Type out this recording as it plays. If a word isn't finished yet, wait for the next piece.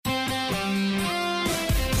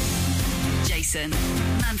Jason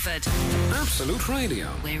Manford. Absolute Radio.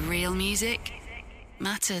 Where real music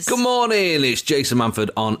matters. Good morning, it's Jason Manford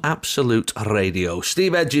on Absolute Radio.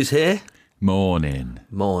 Steve Edge is here. Morning.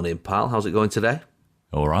 Morning, pal. How's it going today?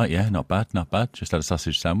 All right, yeah, not bad. Just had a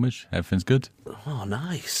sausage sandwich. Everything's good. Oh,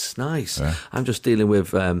 nice. Yeah. I'm just dealing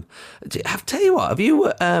with... I'll tell you what, have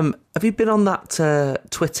you been on that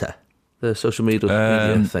Twitter, the social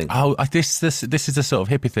media thing? Oh, this is the sort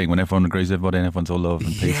of hippie thing when everyone agrees with everybody and everyone's all love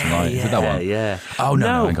and peace and light. Is it that one? Yeah. Oh,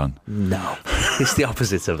 no, hang on. No, it's the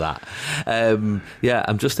opposite of that.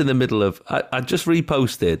 I'm just in the middle of... I just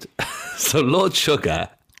reposted. So Lord Sugar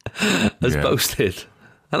has posted...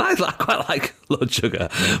 And I quite like Lord Sugar,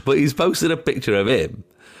 but he's posted a picture of him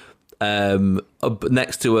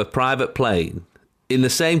next to a private plane in the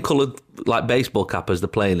same coloured like baseball cap as the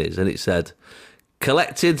plane is, and it said,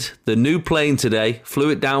 "Collected the new plane today, flew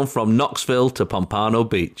it down from Knoxville to Pompano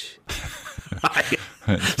Beach."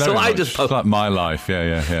 So I just it's like my life,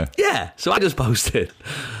 yeah. Yeah, so I just posted.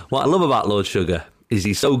 What I love about Lord Sugar is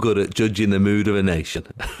he's so good at judging the mood of a nation.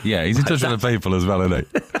 Yeah, he's in touch with the people as well, isn't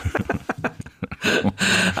he?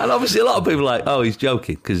 And obviously a lot of people are like, oh, he's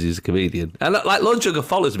joking because he's a comedian. And like Lord Sugar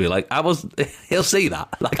follows me, like he'll see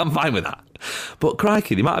that. Like, I'm fine with that. But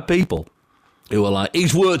crikey, the amount of people who are like,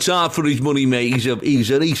 he's worked hard for his money, mate. He's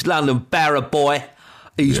an East London barra boy.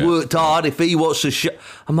 He's worked hard. If he wants to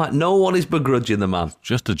I'm like, no one is begrudging the man.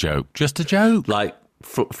 Just a joke. Like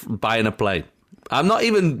buying a plane. I'm not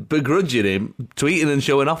even begrudging him tweeting and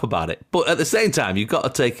showing off about it. But at the same time, you've got to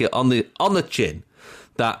take it on the chin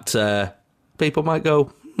that people might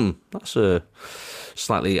go, that's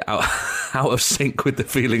slightly out of sync with the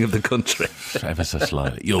feeling of the country. Ever so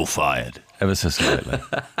slightly. You're fired. Ever so slightly.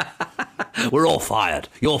 We're all fired.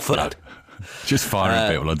 You're fired. Just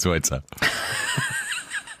firing people on Twitter.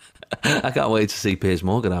 I can't wait to see Piers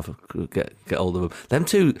Morgan get hold of them. Them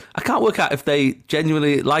two, I can't work out if they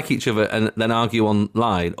genuinely like each other and then argue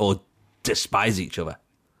online or despise each other.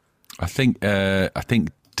 I think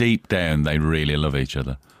deep down they really love each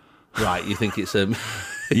other. Right, you think it's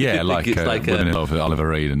yeah, like Women in Love with Oliver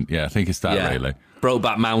Reed, and I think it's that really.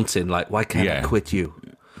 Brokeback Mountain, like why can't I quit you?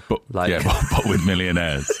 But but with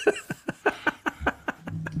millionaires.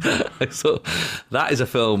 So that is a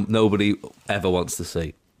film nobody ever wants to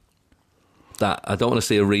see. That I don't want to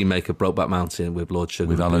see a remake of Brokeback Mountain with Lord Sugar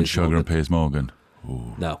with Alan Sugar and Piers Morgan.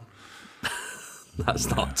 Ooh. No, that's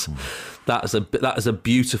not. That is a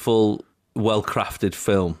beautiful, well-crafted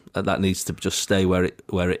film that needs to just stay where it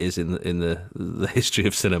is in the history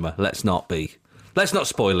of cinema. Let's not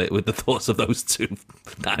spoil it with the thoughts of those two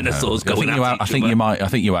dinosaurs going at each other. I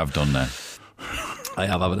think you have done now. I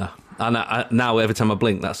have, haven't I? And now every time I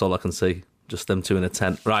blink, that's all I can see. Just them two in a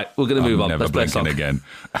tent. Right, we're going to move on. Never Let's play a song again.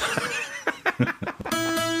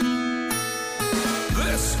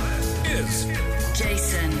 This is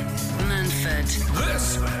Jason Manford.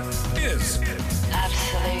 This is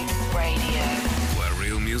Absolute Radio. where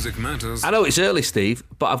real music matters. I know it's early, Steve,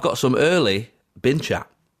 but I've got some early bin chat.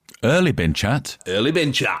 Early bin chat. Early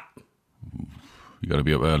bin chat. You got to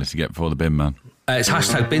be up early to get before the bin man. It's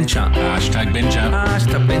hashtag bin chat. Hashtag bin chat.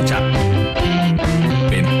 Hashtag bin chat.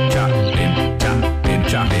 Bin chat. Bin chat. Bin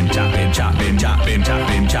chat. Bin chat. Bin chat. Bin chat. Bin chat.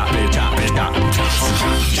 Bin chat. Bin chat. Bin chat.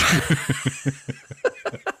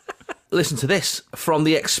 Listen to this from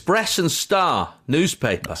the Express and Star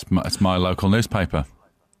newspaper. It's my local newspaper.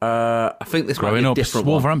 I think this Growing might up, be a different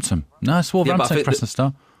one. Wolverhampton. No, it's Wolverhampton Yeah, but I think Express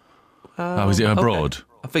and Star. Is it abroad? Okay.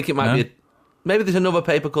 I think it might be. Maybe there's another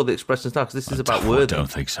paper called the Express and Star because this is about Worthing. I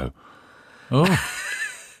don't think so. Oh,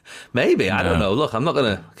 Maybe, I don't know. Look, I'm not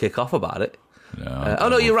going to kick off about it.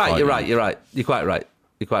 no, You're right. You're quite right.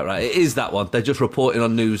 It is that one. They're just reporting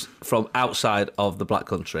on news from outside of the Black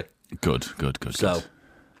Country. Good. So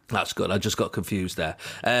that's good. I just got confused there.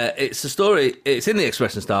 It's a story. It's in the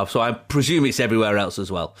Express and Star, so I presume it's everywhere else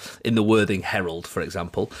as well. In the Worthing Herald, for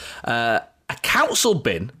example. A council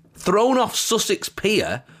bin thrown off Sussex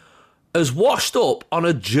Pier has washed up on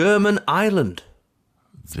a German island.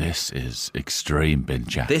 This is extreme bin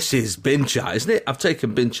chat. This is bin chat, isn't it? I've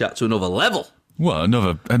taken bin chat to another level. Well,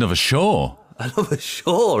 another shore. Another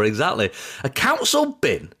shore, exactly. A council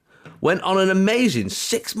bin went on an amazing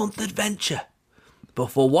 6-month adventure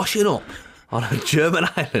before washing up on a German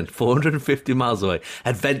island 450 miles away.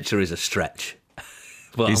 Adventure is a stretch.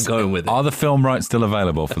 Well, I'm going with it. Are the film rights still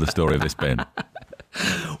available for the story of this bin?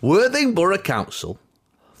 Worthing Borough Council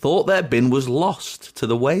thought their bin was lost to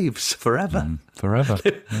the waves forever. Forever.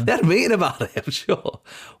 They had a meeting about it, I'm sure.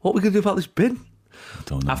 What are we going to do about this bin? I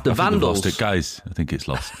don't know. After I think they've vandals. lost it, guys. I think it's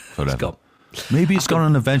lost forever. It's gone. Maybe it's gone on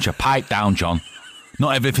an adventure. Pipe down, John.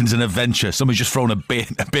 Not everything's an adventure. Somebody's just thrown a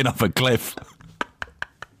bin off a cliff.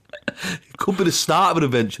 It could be the start of an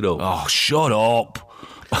adventure, though. Oh, shut up.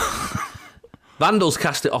 Vandals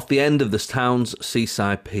cast it off the end of the town's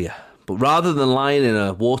seaside pier. But rather than lying in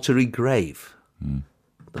a watery grave,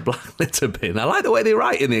 the black litter bin... I like the way they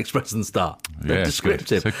write in the Express and Star. They're Yeah,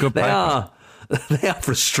 descriptive. it's a good paper. They are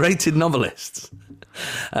frustrated novelists.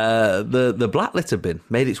 The black litter bin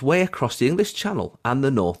made its way across the English Channel and the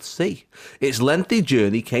North Sea. Its lengthy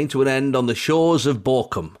journey came to an end on the shores of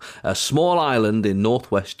Borkum, a small island in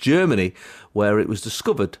northwest Germany, where it was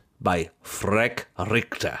discovered by Freck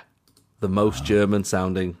Richter, the most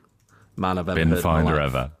German-sounding man I've ever Bin heard in my finder life.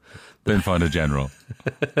 ever. Bin finder general.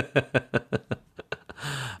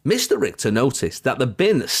 Mr. Richter noticed that the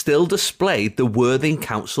bin still displayed the Worthing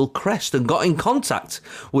Council crest and got in contact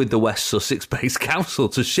with the West Sussex-based council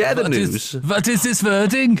to share the news. What is this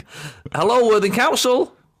Worthing? Hello, Worthing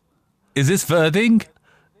Council. Is this Worthing?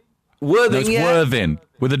 Worthing, No, it's yeah. Worthing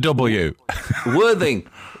with a W. Worthing,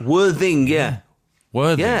 yeah.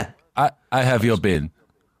 Worthing. Yeah. I have your bin.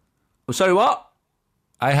 I'm sorry, what?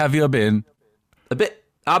 I have your bin.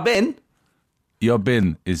 Our bin? Your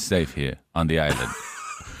bin is safe here on the island.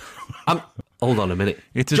 Hold on a minute.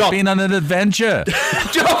 It has John. been on an adventure.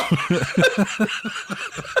 John!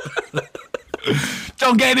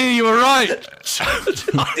 Don't get in, you were right.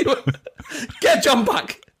 Get John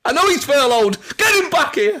back. I know he's furloughed. Get him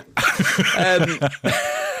back here.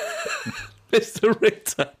 Mr.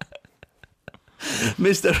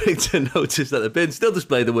 Richter noticed that the bin still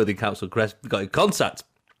displayed the Worthing Council crest, got in contact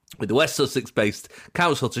with the West Sussex-based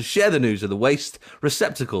council to share the news of the waste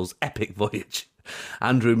receptacle's epic voyage.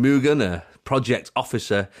 Andrew Mugan, a project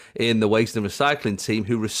officer in the waste and recycling team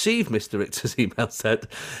who received Mr. Richter's email, said,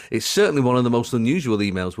 "It's certainly one of the most unusual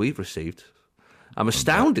emails we've received. I'm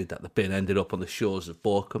astounded that the bin ended up on the shores of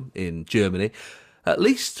Borkum in Germany. At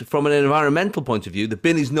least from an environmental point of view, the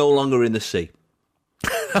bin is no longer in the sea."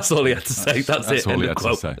 That's all he had to say. That's it. all End he of had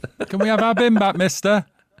quote. to say. Can we have our bin back, mister?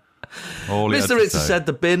 Mr. Richter said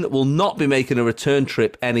the bin will not be making a return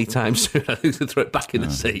trip anytime soon. I think to throw it back in the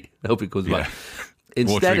sea. I hope it comes back.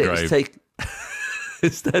 Instead, Watery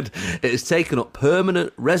Instead, it has taken up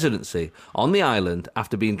permanent residency on the island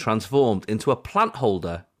after being transformed into a plant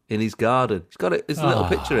holder in his garden. He's got his little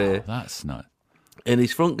picture here That's nice. in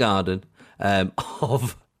his front garden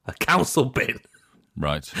of a council bin.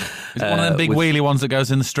 Right. Is it one of them big wheelie ones that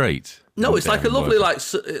goes in the street? No, it's like a lovely,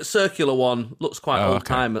 Worthing. circular one. Looks quite old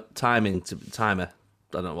okay. timer. I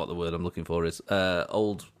don't know what the word I'm looking for is.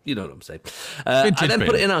 Old, you know what I'm saying. And Vintage then bin.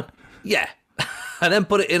 put it in our and then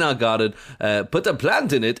put it in our garden. Put a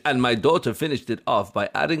plant in it, and my daughter finished it off by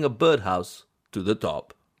adding a birdhouse to the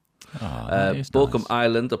top. That is Borkum nice.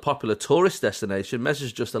 Island, a popular tourist destination,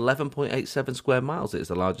 measures just 11.87 square miles. It is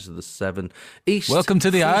the largest of the 7 east. Welcome to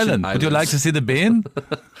the Frisian island. Would you like to see the bin?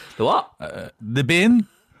 The what? The bin?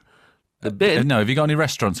 The bin? No, have you got any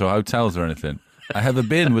restaurants or hotels or anything? I have a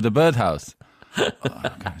bin with a birdhouse.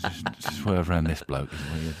 Okay, just swerve around this bloke. It's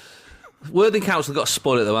weird. Worthing Council got to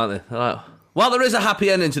spoil it though, aren't they? They're like, while there is a happy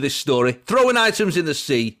ending to this story, throwing items in the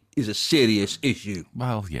sea is a serious issue.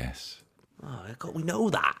 Well, yes. Oh, God, we know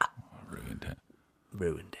that. Ruined it.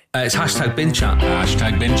 Ruined it. It's hashtag bin chat.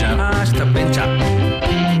 Hashtag bin chat. Hashtag bin chat.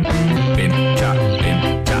 Bin chat.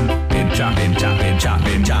 Bin chat. Bin chat. Bin chat. Bin chat.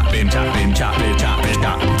 Bin chat. Bin chat. Bin chat. Bin chat. Bin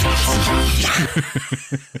chat.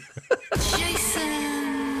 Jason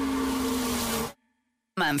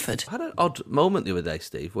Manford. I had an odd moment the other day,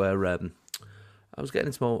 Steve, where I was getting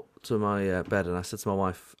into my bed and I said to my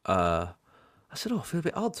wife, I said, I feel a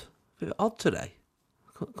bit odd today.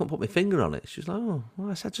 I couldn't put my finger on it. She was like, oh,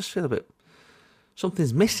 well, I said, I just feel a bit,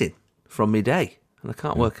 something's missing from my day and I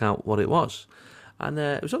can't work out what it was. And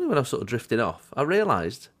it was only when I was sort of drifting off, I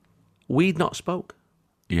realised we'd not spoke.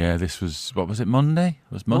 Yeah, this was, what was it, Monday?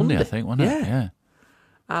 It was Monday, I think, wasn't it? Yeah.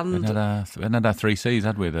 And We had our 3 Cs,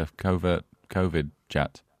 had we? The covert COVID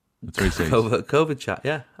chat. The 3 Cs. COVID chat,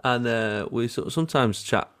 yeah. And we sort of sometimes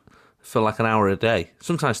chat for like an hour a day,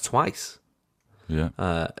 sometimes twice. Yeah.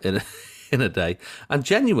 In a day, and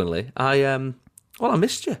genuinely, I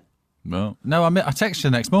missed you. Well, no, I texted you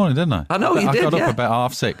the next morning, didn't I? I know you I did, got yeah. up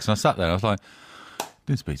about 6:30, and I sat there. I was like,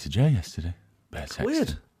 didn't speak to Jay yesterday. Better text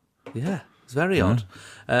Weird, him. yeah, it's very odd.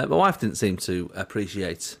 My wife didn't seem to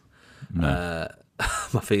appreciate my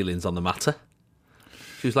feelings on the matter.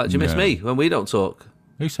 She was like, "Do you miss No. me when we don't talk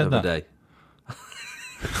Who said every that? day?"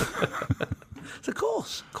 Of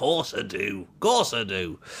course I do. Of course I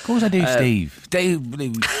do. Of course I do, Steve.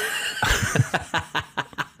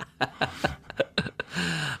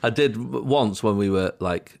 I did once when we were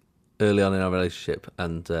like early on in our relationship,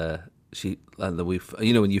 and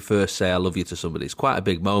when you first say "I love you" to somebody, it's quite a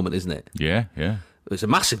big moment, isn't it? Yeah, yeah. It's a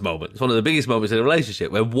massive moment. It's one of the biggest moments in a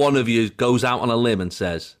relationship where one of you goes out on a limb and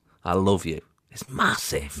says, I love you. It's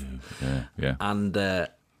massive. Yeah. And I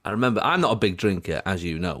remember, I'm not a big drinker, as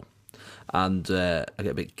you know, and I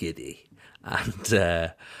get a bit giddy.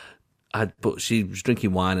 And but she was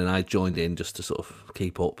drinking wine and I joined in just to sort of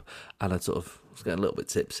keep up. And I sort of was getting a little bit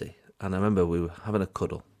tipsy. And I remember we were having a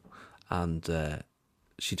cuddle and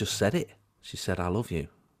she just said it. She said, I love you.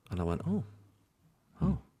 And I went, oh.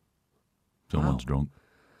 Someone's drunk.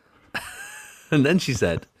 And then she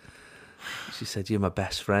said, you're my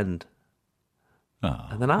best friend. Oh,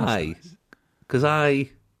 And then because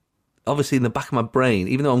obviously in the back of my brain,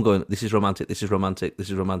 even though I'm going, this is romantic,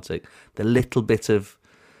 the little bit of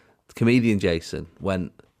comedian Jason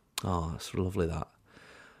went, oh, that's lovely that.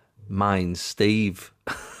 Mine's Steve.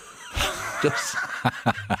 Just...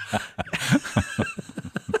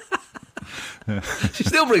 She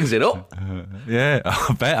still brings it up. Yeah,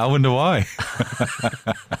 I bet. I wonder why.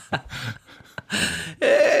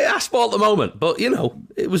 I spoiled the moment, but,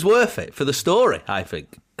 it was worth it for the story, I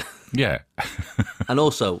think. Yeah. And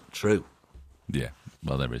also true. Yeah.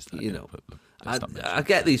 Well, there is that. I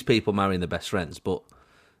get these people marrying their best friends, but,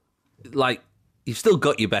 like, you've still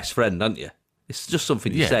got your best friend, haven't you? It's just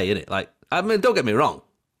something you say, isn't it? Like, I mean, don't get me wrong.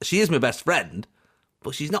 She is my best friend,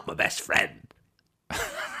 but she's not my best friend.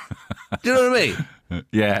 Do you know what I mean?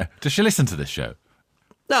 Yeah. Does she listen to this show?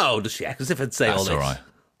 No, does she? Because if I'd say all That's this. all right.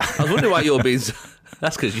 I was wondering why you're being...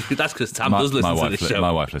 That's because Tam does listen to this show.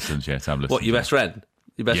 My wife listens, yeah. Tam listens. What, your best friend?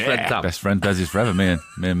 Your best friend, Tam? Best friend, Bez is forever, me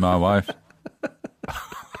and my wife.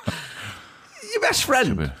 Your best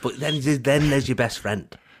friend. But then there's your best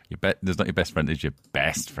friend. There's not your best friend, there's your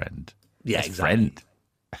best friend. Yeah, best exactly. Friend.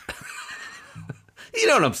 You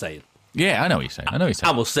know what I'm saying? Yeah, I know what you're saying.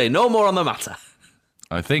 I will say no more on the matter.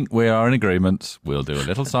 I think we are in agreement. We'll do a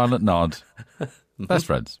little silent nod. Best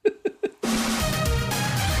friends.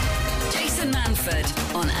 Jason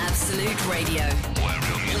Manford on Absolute Radio. Where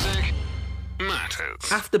real music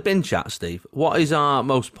matters. After Bin Chat, Steve, what is our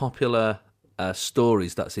most popular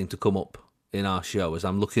stories that seem to come up in our show as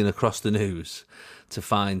I'm looking across the news to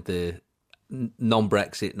find the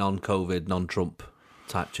non-Brexit, non-COVID, non-Trump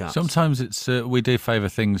type chats? Sometimes it's we do favour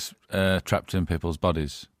things trapped in people's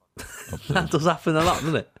bodies. That does happen a lot,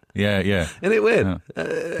 doesn't it? Yeah. Isn't it weird?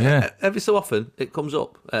 Yeah. Every so often it comes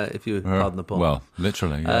up, if you pardon the pun. Well,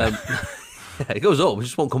 literally. Yeah, Yeah, it goes up, it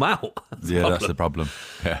just won't come out. That's the problem.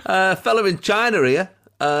 Yeah. Fella in China here.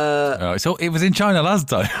 So it was in China last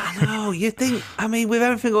time. No, you think, with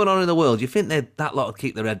everything going on in the world, you think that lot would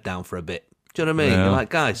keep their head down for a bit. Do you know what I mean? Yeah. You're like,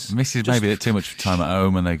 guys. Misses maybe too much time at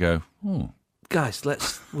home and they go, Guys,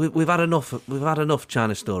 we've had enough. We've had enough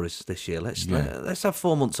China stories this year. Let's have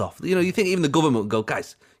 4 months off. You think even the government would go,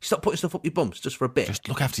 guys, you stop putting stuff up your bums just for a bit. just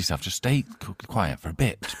look after yourself. Just stay quiet for a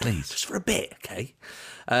bit, please. Just for a bit, okay?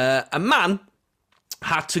 A man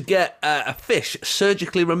had to get a fish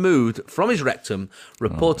surgically removed from his rectum,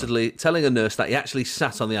 reportedly telling a nurse that he actually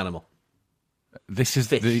sat on the animal. This seems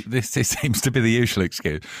to be the usual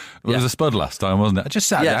excuse. It was a spud last time, wasn't it? I just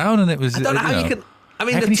sat down and it was. I don't know how you can. How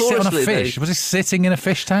can he sit on a fish? Was he sitting in a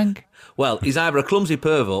fish tank? Well, he's either a clumsy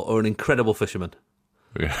pervert or an incredible fisherman.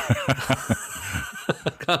 Yeah.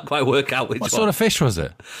 Can't quite work out which What one. sort of fish was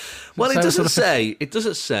it? Well, it doesn't say. It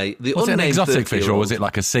doesn't say. The Was it an unnamed exotic fish or 30-year-old was it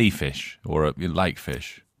like a sea fish or a lake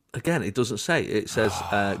fish? Again, it doesn't say. It says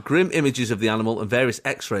grim images of the animal and various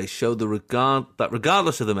X-rays show that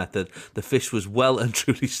regardless of the method, the fish was well and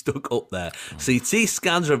truly stuck up there. CT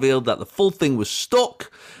scans revealed that the full thing was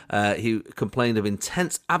stuck. He complained of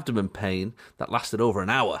intense abdomen pain that lasted over an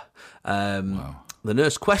hour. Wow. The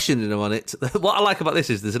nurse questioned him on it. What I like about this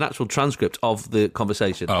is there's an actual transcript of the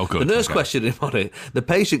conversation. Oh, good. The nurse questioned him on it. The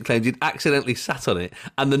patient claimed he'd accidentally sat on it,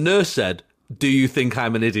 and the nurse said, "Do you think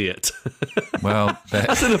I'm an idiot?" Well,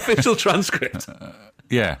 That's an official transcript.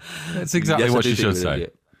 yeah, that's exactly Yes, I what do she think should you're an say.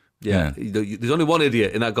 idiot. Yeah. There's only one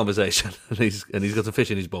idiot in that conversation, and he's got a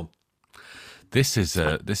fish in his bum. This is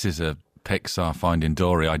a Pixar Finding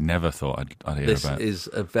Dory. I never thought I'd hear This about. is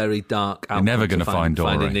a very dark outcome. You're never going to find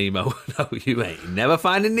Dory. Finding Nemo. No, you ain't. You're never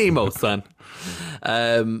finding Nemo, son.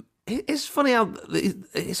 It's funny how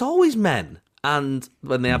it's always men. And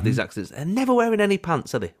when they have these accidents, they're never wearing any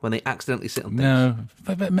pants, are they? When they accidentally sit on things. No,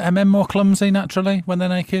 are men more clumsy naturally when they're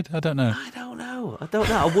naked? I don't know. I don't know.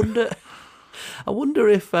 I wonder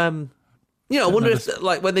if if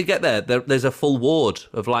like when they get there's a full ward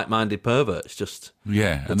of like-minded perverts. Just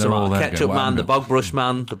And they're all there. ketchup going, man, the bog brush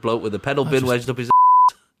man, the bloke with the pedal bin wedged up his.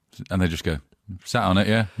 And they just go, sat on it,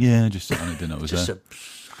 yeah? Yeah, just sat on it, didn't know it was Just there. an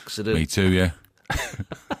accident. Me too, yeah.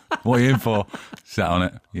 What are you in for? Sat on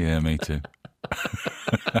it. Yeah, me too.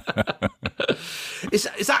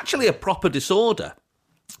 It's actually a proper disorder.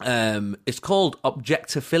 It's called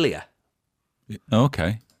objectophilia.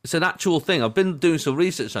 Okay. It's an actual thing. I've been doing some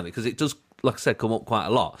research on it because it does, like I said, come up quite a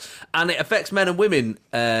lot. And it affects men and women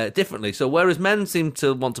differently. So whereas men seem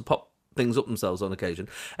to want to pop things up themselves on occasion,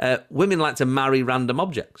 women like to marry random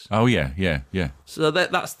objects. Oh, yeah. So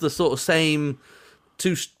that's the sort of same...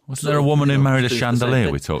 Wasn't there a woman who married a chandelier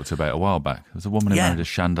we talked about a while back? There was a woman who married a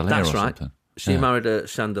chandelier or something. She married a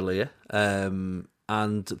chandelier. And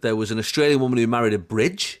there was an Australian woman who married a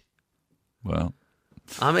bridge. Well...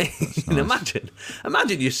 I mean, nice.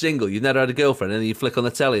 Imagine you're single, you've never had a girlfriend, and then you flick on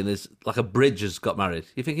the telly and there's like a bridge has got married.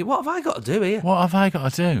 You're thinking, what have I got to do here? What have I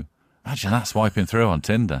got to do? Imagine that swiping through on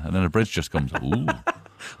Tinder, and then a bridge just comes. Ooh.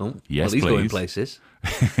 Yes, well, he's please. going places.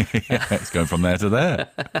 Yeah, it's going from there to there.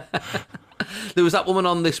 There was that woman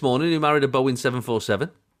on this morning who married a Boeing 747.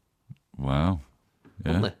 Wow. Yeah.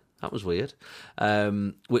 Wasn't there? That was weird.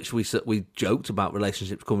 Which we joked about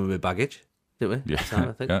relationships coming with baggage. Didn't we? Yeah.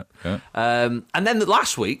 I think. Yeah. And then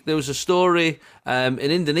last week there was a story in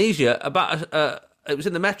Indonesia about it was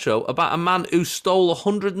in the Metro about a man who stole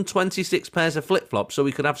 126 pairs of flip flops so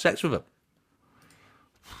he could have sex with them.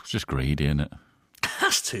 It's just greedy, isn't it?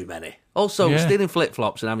 That's too many. Also, stealing flip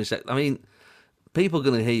flops and having sex. I mean, people are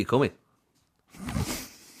going to hear you coming. Do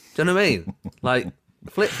you know what I mean? Like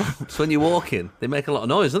flip flops when you walk in, they make a lot of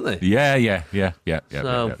noise, don't they? Yeah.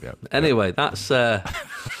 Anyway, that's.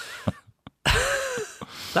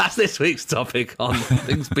 That's this week's topic on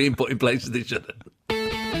things being put in places they shouldn't.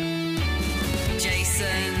 Jason.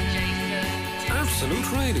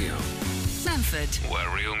 Absolute Radio. Manford. Where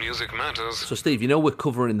real music matters. So, Steve, you know we're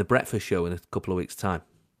covering the breakfast show in a couple of weeks' time.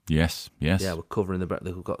 Yes. Yeah, we're covering the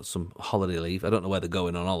breakfast. We've got some holiday leave. I don't know where they're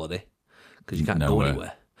going on holiday because you can't go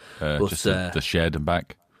anywhere. But, just the shed and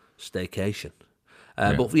back. Staycation.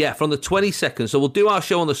 But yeah, from the 22nd. So we'll do our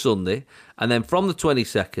show on the Sunday, and then from the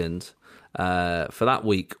 22nd... for that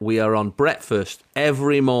week, we are on breakfast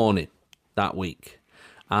every morning that week.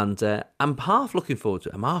 And I'm half looking forward to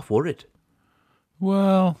it. I'm half worried.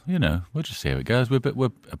 Well, we'll just see how it goes.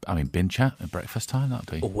 Bin chat at breakfast time, that'd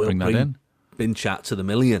be. Bring that in. Bin chat to the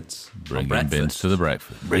millions. Bringing bins to the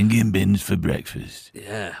breakfast. Bringing bins for breakfast.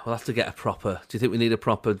 Yeah, we'll have to get a proper... Do you think we need a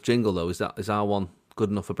proper jingle, though? Is our one good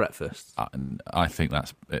enough for breakfast? I think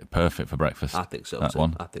that's perfect for breakfast. I think so, that too.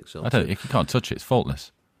 one. I think so, You can't touch it. It's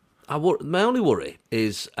faultless. My only worry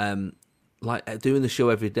is, doing the show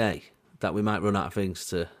every day, that we might run out of things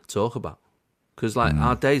to talk about. Because,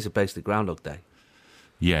 our days are basically Groundhog Day.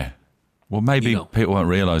 Yeah. Well, maybe people won't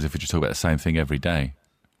realise if we just talk about the same thing every day.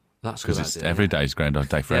 That's good. Because every day is Groundhog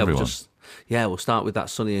Day for everyone. We'll start with that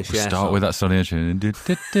Sonny and Cher. With that Sonny and Cher.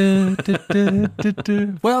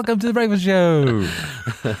 Welcome to the breakfast show.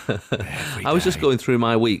 I was just going through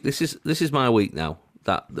my week. This is my week now.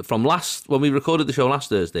 That from when we recorded the show last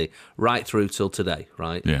Thursday right through till today,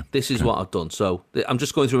 right? Yeah. This is what I've done. So I'm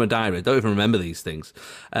just going through my diary. I don't even remember these things.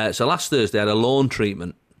 So last Thursday I had a lawn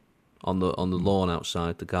treatment on the lawn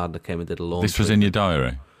outside. The gardener came and did a lawn. This was in your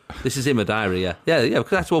diary. This is in my diary. Yeah.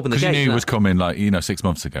 Because I had to open the gate. Because you knew it was coming 6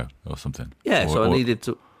 months ago or something. Yeah. So I needed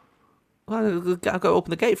to. Well, I've got to open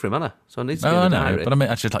the gate for him, haven't I? So I need to be in the diary. But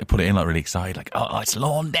I just put it in really excited, it's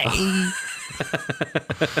lawn day.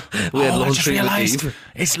 We had lawn I just realised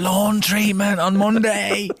it's lawn treatment on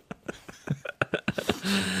Monday.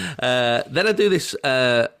 Then I do this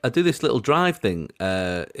little drive thing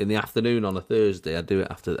in the afternoon on a Thursday. I do it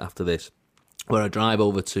after this, where I drive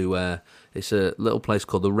over to it's a little place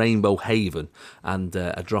called the Rainbow Haven, and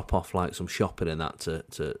I drop off some shopping and that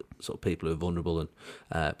to sort of people who are vulnerable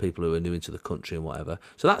and people who are new into the country and whatever.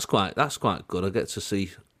 So that's quite good. I get to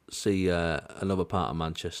see another part of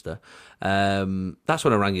Manchester. That's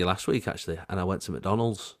when I rang you last week actually, and I went to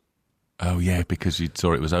McDonald's. Oh yeah, because you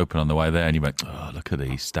saw it was open on the way there, and you went, "Oh, look at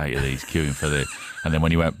these state of these queuing for the." And then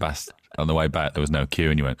when you went past on the way back, there was no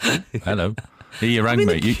queue, and you went, "Hello." You rang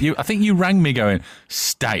me. I think you rang me going,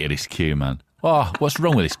 "State of this queue, man. Oh, what's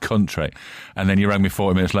wrong with this country?" And then you rang me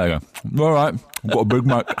 40 minutes later. All right, I've got a Big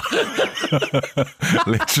Mac.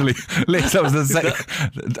 literally, that was the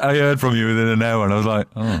second I heard from you within an hour, and I was like,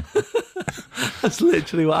 "Oh." That's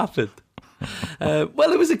literally what happened.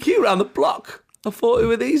 Well, it was a queue around the block. I thought, who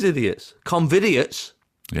were these idiots? Convidiots.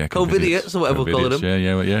 Yeah, Convidiots, or whatever we're calling them.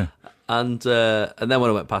 Yeah. And then when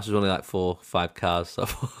I went past, there was only 4 or 5 cars, so I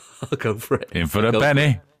thought, I'll go for it. In for a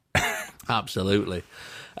penny. Absolutely.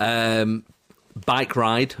 Bike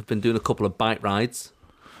ride. I've been doing a couple of bike rides.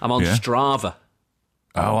 I'm on Strava.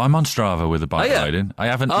 Oh, I'm on Strava with the bike riding. I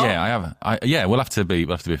haven't. Oh. Yeah, I haven't. We'll have to be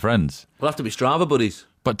friends. We'll have to be Strava buddies.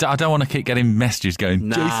 But I don't want to keep getting messages going,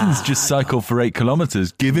 Nah, Jason's just cycled for 8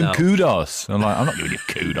 kilometres. Give him No. kudos. I'm like, I'm not giving you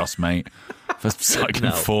kudos, mate, for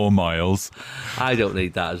cycling 4 miles. I don't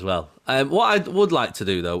need that as well. What I would like to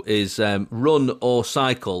do, though, is run or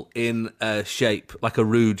cycle in a shape, like a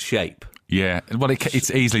rude shape. Yeah, well,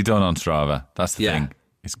 it's easily done on Strava. That's the thing.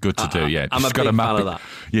 It's good to do, yeah. I'm a big fan of that.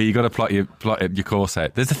 Yeah, you got to plot your course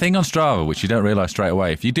out. There's a thing on Strava which you don't realise straight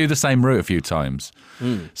away. If you do the same route a few times,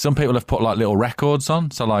 some people have put like little records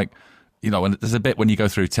on. So like, you know, there's a bit when you go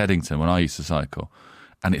through Teddington when I used to cycle,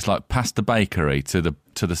 and it's like past the bakery to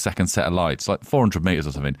the second set of lights, like 400 metres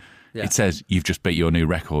or something. Yeah. It says you've just beat your new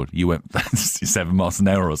record. You went 7 miles an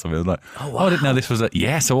hour or something. I was like, oh, wow. I didn't know this was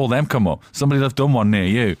so all them come up. Somebody have done one near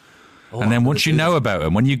you. Oh, and then once you know about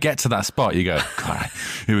them, when you get to that spot, you go, God,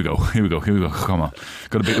 here we go, come on.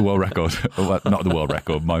 Got to beat the world record. Well, not the world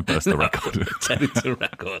record, my personal record. Teddington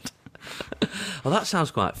record. Well, that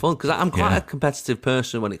sounds quite fun, because I'm quite a competitive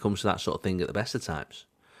person when it comes to that sort of thing at the best of times.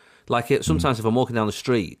 Like, sometimes if I'm walking down the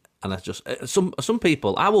street, and I just... Some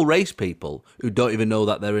people, I will race people who don't even know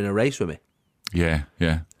that they're in a race with me. Yeah,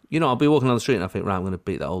 yeah. You know, I'll be walking down the street and I think, right, I'm going to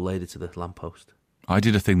beat that old lady to the lamppost. I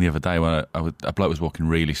did a thing the other day when a bloke was walking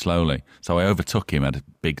really slowly. So I overtook him at a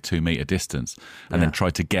big 2 metre distance and then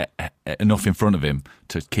tried to get enough in front of him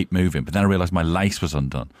to keep moving. But then I realised my lace was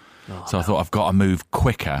undone. So I thought, I've got to move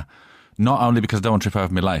quicker, not only because I don't want to trip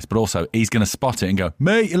over my lace, but also he's going to spot it and go,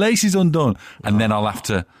 mate, your lace is undone. And then I'll have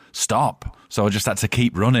to stop. So I just had to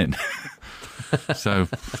keep running. So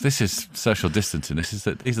this is social distancing. These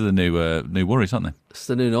are the new worries, aren't they? It's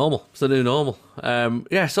the new normal. So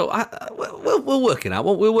we'll work it out.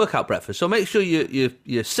 We'll work out breakfast. So make sure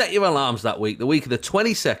you set your alarms that week, the week of the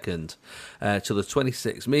 22nd to the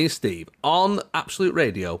 26th. Me and Steve on Absolute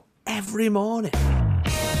Radio every morning.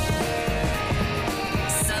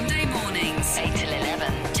 Sunday mornings, 8 till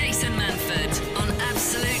 11. Jason Manford on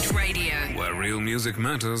Absolute Radio. Where real music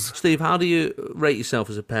matters. Steve, how do you rate yourself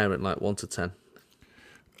as a parent, like 1 to 10?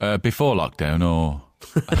 Before lockdown, or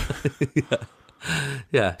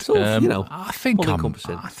yeah, sort of, I think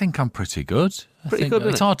I'm pretty good. Pretty good.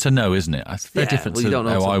 It's hard to know, isn't it? It's very different to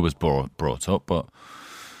how I was brought up, but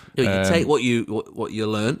you take what you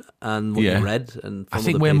learn and what you read, and I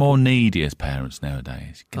think we're more needy as parents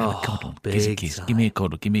nowadays. Give me a cuddle, give me a kiss, give me a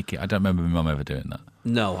cuddle, give me a kiss. I don't remember my mum ever doing that.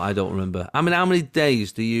 No, I don't remember. I mean, how many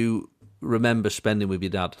days do you remember spending with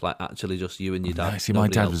your dad, like actually just you and your dad? No, see, my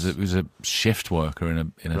dad was a shift worker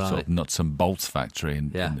in a sort of nuts and bolts factory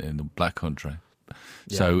in the Black Country.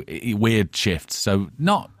 So weird shifts. So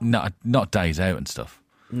not days out and stuff.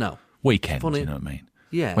 No, weekends. You know what I mean?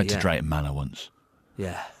 Yeah. Went to Drayton Manor once.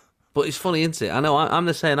 Yeah, but it's funny, isn't it? I know. I'm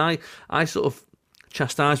the same. I sort of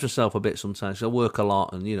chastise myself a bit sometimes. I work a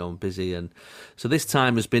lot, and I'm busy, and so this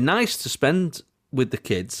time has been nice to spend with the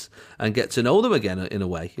kids and get to know them again in a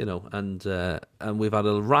way, and we've had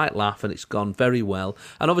a right laugh and it's gone very well.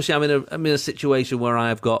 And obviously I'm in a situation where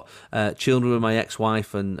I've got children with my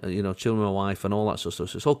ex-wife and children with my wife and all that sort of stuff.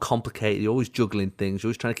 So it's all complicated. You're always juggling things. You're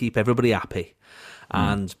always trying to keep everybody happy.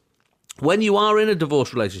 And when you are in a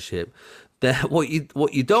divorce relationship, what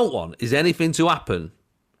you don't want is anything to happen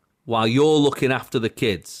while you're looking after the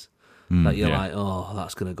kids. That you're like, oh,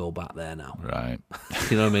 that's going to go back there now. Right.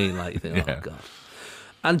 You know what I mean? Like, you think, oh, God.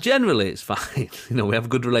 And generally, it's fine. We have a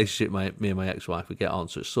good relationship, me and my ex-wife. We get on,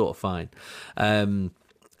 so it's sort of fine. And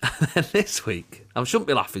then this week, I shouldn't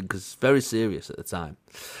be laughing because it's very serious at the time.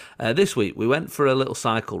 This week, we went for a little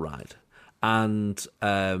cycle ride. And,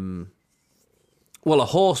 a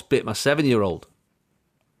horse bit my 7-year-old.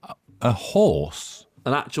 A horse?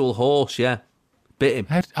 An actual horse, yeah. Bit him.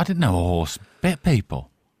 I didn't know a horse bit people.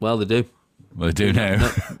 Well, they do. Well, they do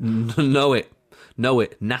now. Know it.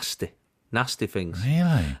 Nasty things.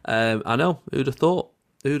 Really? I know. Who'd have thought?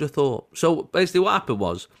 So basically what happened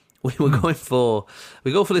was we go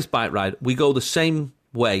for this bike ride. We go the same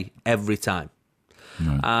way every time.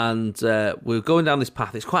 Right. And we're going down this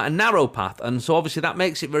path. It's quite a narrow path. And so obviously that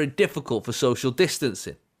makes it very difficult for social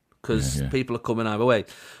distancing because people are coming either way.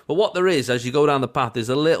 But what there is, as you go down the path, there's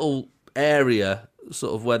a little area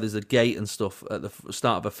sort of where there's a gate and stuff at the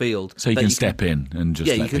start of a field. So you can step in and just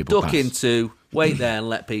let people pass. Yeah, you can duck into, wait there and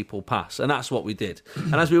let people pass. And that's what we did.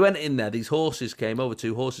 And as we went in there, these horses came over,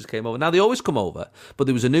 2 horses came over. Now, they always come over, but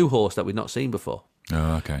there was a new horse that we'd not seen before.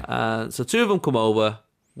 Oh, okay. So 2 of them come over,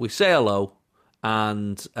 we say hello,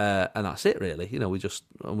 and that's it, really. We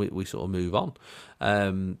sort of move on.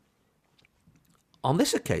 On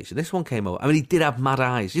this occasion, this one came over. I mean, he did have mad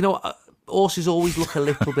eyes. Horses always look a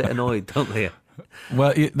little bit annoyed, don't they?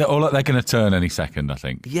 Well, they're going to turn any second, I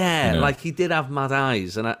think. Yeah, like he did have mad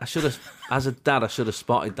eyes, and I should have, as a dad, I should have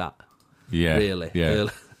spotted that. Yeah, really. Yeah.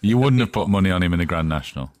 You wouldn't have put money on him in the Grand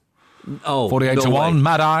National. Oh, 48 no to 1, way.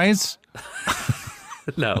 Mad Eyes.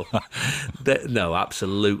 No, no,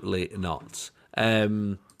 absolutely not.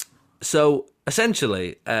 So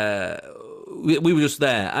essentially, we were just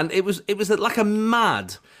there, and it was like a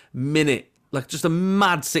mad minute, like just a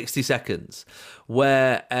mad 60 seconds,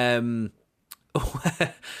 where I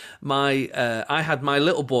had my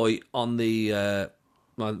little boy on the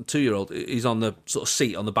my 2-year-old. He's on the sort of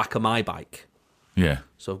seat on the back of my bike. Yeah.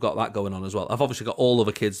 So I've got that going on as well. I've obviously got all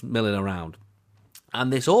other kids milling around,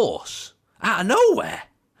 and this horse out of nowhere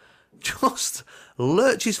just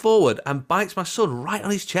lurches forward and bites my son right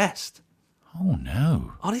on his chest. Oh,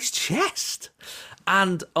 no. On his chest.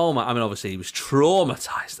 And, obviously he was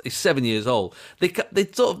traumatised. He's 7 years old. They've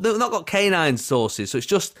not got canine sources, so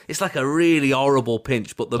it's like a really horrible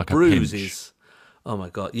pinch, but the like bruise is, oh my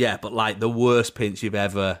God, yeah, but like the worst pinch you've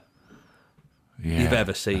ever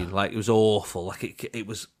seen. Like, it was awful. Like, it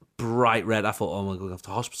was bright red. I thought, oh my God, go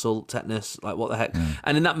to hospital, tetanus, like what the heck?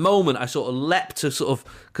 And in that moment, I sort of leapt to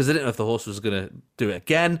because I didn't know if the horse was going to do it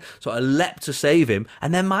again, so I leapt to save him,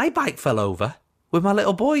 and then my bike fell over with my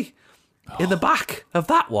little boy in the back of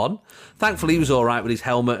that one. Thankfully, he was all right with his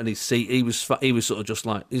helmet and his seat. He was sort of just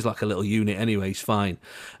like, he's like a little unit anyway, he's fine.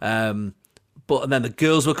 But and then the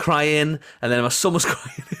girls were crying, and then my son was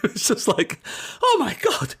crying. It was just like, oh my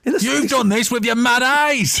God. You've done this with your mad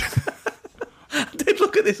eyes. I did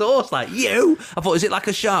look at this horse like, you? I thought, is it like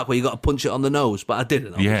a shark where you got to punch it on the nose? But I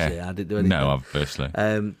didn't, obviously. Yeah. I didn't do anything. No, obviously.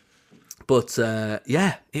 But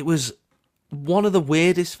it was one of the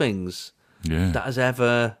weirdest things that has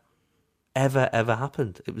ever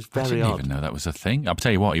happened. It was very odd. I didn't even know that was a thing. I'll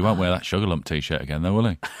tell you what, he won't wear that Sugar Lump T-shirt again, though, will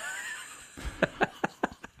he?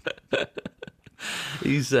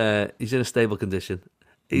 He's in a stable condition.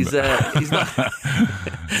 He's not.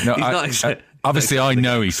 Obviously, I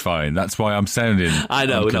know he's fine. That's why I'm sounding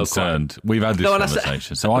unconcerned. We've had this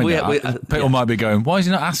conversation, so I know. People might be going, "Why is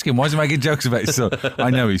he not asking? Why is he making jokes about his son?"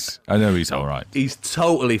 I know he's all right. He's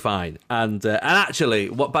totally fine. And actually,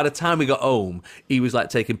 by the time we got home, he was like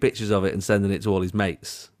taking pictures of it and sending it to all his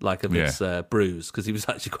mates, like of his bruise, because he was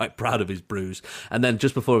actually quite proud of his bruise. And then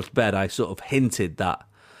just before bed, I sort of hinted that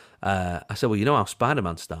I said, "Well, you know how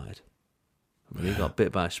Spider-Man started." He got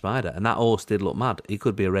bit by a spider, and that horse did look mad. He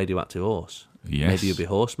could be a radioactive horse. Yes. Maybe he'll be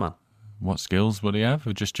Horseman. What skills would he have?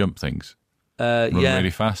 Or just jump things? Run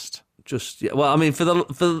really fast? Well, I mean, for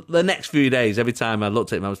the next few days, every time I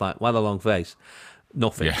looked at him, I was like, why the long face?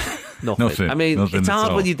 Nothing. Yeah. Nothing. I mean, it's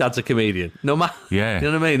hard when your dad's a comedian. No matter, you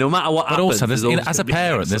know what I mean? No matter what happens. But also, as a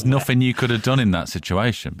parent, there's nothing you could have done in that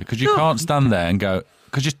situation, because you can't stand there and go,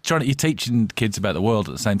 because you're teaching kids about the world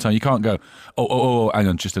at the same time. You can't go, oh, hang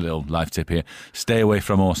on, just a little life tip here. Stay away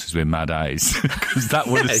from horses with mad eyes. Because that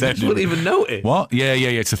would have said... You wouldn't even notice. What? Yeah,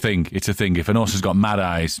 it's a thing. It's a thing. If an horse has got mad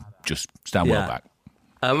eyes, just stand well back.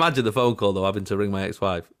 I imagine the phone call, though, having to ring my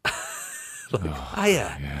ex-wife.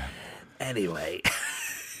 Hiya. Anyway...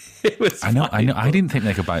 I know. I didn't think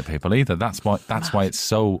they could bite people either. That's why it's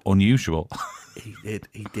so unusual.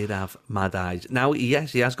 He did have mad eyes. Now,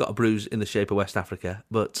 yes, he has got a bruise in the shape of West Africa,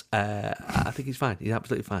 but I think he's fine. He's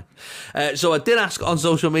absolutely fine. So I did ask on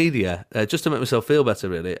social media, just to make myself feel better,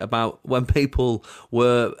 really, about when people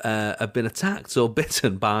have been attacked or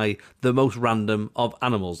bitten by the most random of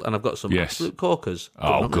animals, and I've got some absolute corkers.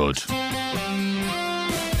 Oh, good.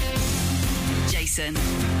 Jason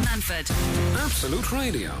Manford, Absolute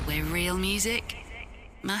Radio, where real music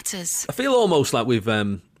matters. I feel almost like we've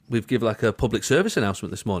given like a public service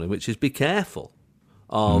announcement this morning, which is be careful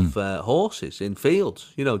of horses in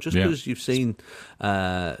fields. You know, just because you've seen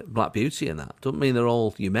Black Beauty and that, doesn't mean they're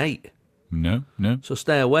all your mate. No. So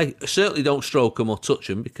stay away. Certainly don't stroke them or touch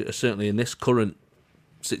them, because certainly in this current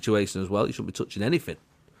situation as well, you shouldn't be touching anything.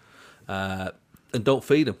 And don't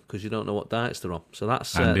feed them, because you don't know what diets they're on. So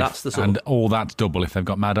that's the sort and all that's double if they've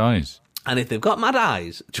got mad eyes. And if they've got mad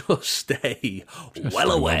eyes, just stay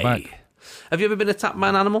well away. Back. Have you ever been attacked by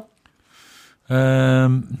an animal?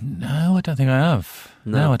 No, I don't think I have.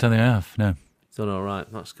 No, I don't think I have. No. Done all right.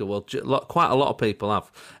 That's good. Well, quite a lot of people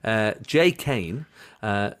have. Jay Kane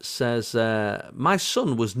says, my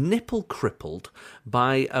son was nipple crippled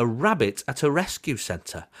by a rabbit at a rescue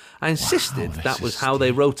centre. I insisted that was how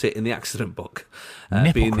they wrote it in the accident book.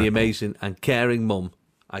 Being the amazing and caring mum,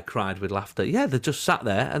 I cried with laughter. Yeah, they just sat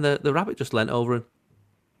there, and the rabbit just leant over and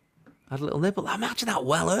had a little nibble. Imagine that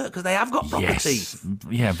well hurt, because they have got proper teeth.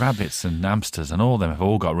 Yeah, rabbits and hamsters and all of them have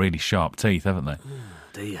all got really sharp teeth, haven't they?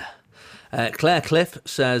 Dear. Claire Cliff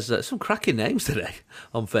says, some cracking names today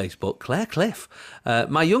on Facebook. Claire Cliff.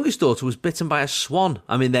 My youngest daughter was bitten by a swan.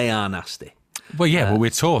 I mean, they are nasty. Well, yeah, well, we're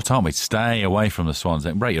taught, aren't we? Stay away from the swans.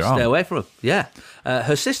 They can break your arm. Stay away from them, yeah.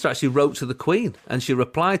 Her sister actually wrote to the Queen, and she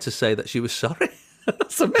replied to say that she was sorry.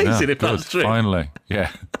 That's amazing if good. that's true. Finally,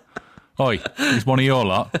 yeah. Oi, he's one of your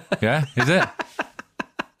lot. Yeah, is it?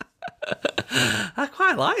 I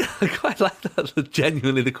quite like that.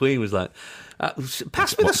 Genuinely, the Queen was like,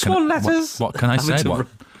 pass me the swan letters. What can I say?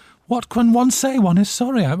 What can one say? One is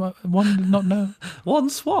sorry. One did not know. One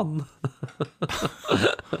swan.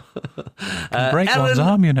 Can break one's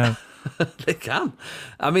arm, you know. They can.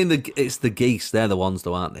 I mean, it's the geese. They're the ones,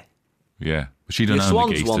 though, aren't they? Yeah. But she doesn't own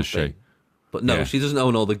the geese, does she? But no, she doesn't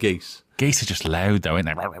own all the geese. Geese are just loud, though, aren't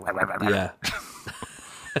they? Yeah.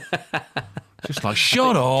 Just like,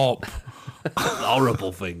 shut up.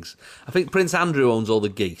 Horrible things. I think Prince Andrew owns all the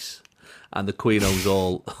geese, and the Queen owns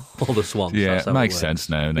all the swans. Yeah, it makes sense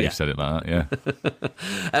now. You've said it like that,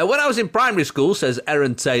 yeah. When I was in primary school, says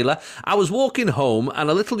Erin Taylor, I was walking home and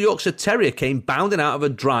a little Yorkshire Terrier came bounding out of a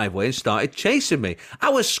driveway and started chasing me. I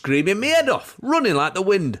was screaming my head off, running like the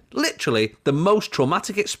wind. Literally the most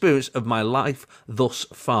traumatic experience of my life thus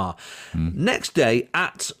far. Next day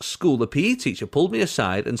at school, the PE teacher pulled me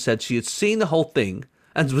aside and said she had seen the whole thing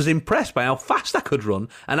and was impressed by how fast I could run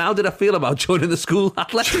and how did I feel about joining the school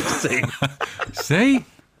athletics team. See?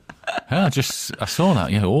 I saw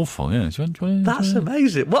that. Yeah, awful. Yeah, That's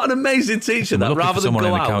amazing. What an amazing teacher! That rather than someone go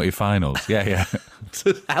in the out county finals, yeah,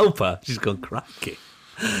 to help her, she's gone cracking.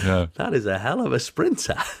 Yeah. That is a hell of a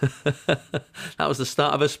sprinter. That was the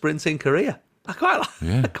start of her sprinting career. I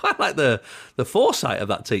quite like the foresight of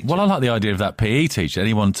that teacher. Well, I like the idea of that PE teacher.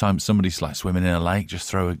 Any one time somebody's like swimming in a lake, just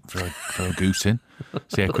throw a goose in,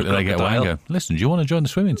 see how quickly they get away and go, listen, do you want to join the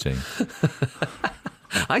swimming team?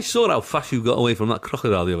 I saw how fast you got away from that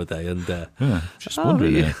crocodile the other day. And just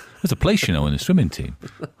wondering, there's a place, in the swimming team.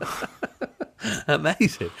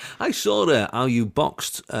 Amazing. I saw how you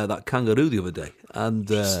boxed that kangaroo the other day. And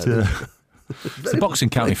it's the boxing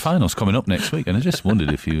county finals coming up next week, and I just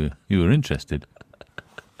wondered if you were interested.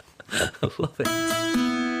 I love it.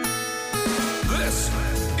 This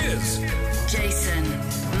is Jason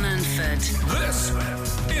Manford. This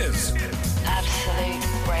is Absolute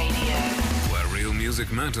Radio. where real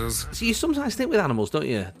music matters. So you sometimes think with animals, don't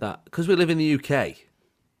you, that because we live in the UK,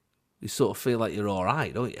 you sort of feel like you're all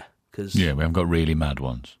right, don't you? Cause Yeah, we haven't got really mad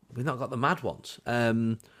ones. we've not got the mad ones.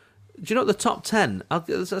 Do you know the top 10? I'd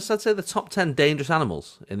say the top 10 dangerous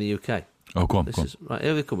animals in the UK. Oh, go on, go on. Right,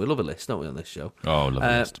 here we come. We love a list, don't we, on this show? Oh, love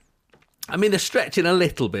the list. I mean, they're stretching a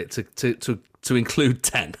little bit to include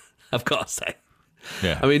 10, I've got to say.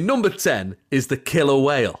 Yeah. I mean, number 10 is the killer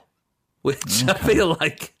whale, which I feel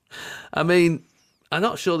like, I'm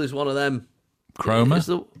not sure there's one of them.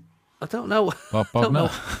 Chroma? I don't know. Bob I don't know.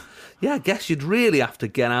 Bogner? Yeah, I guess you'd really have to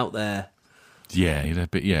get out there. Yeah, a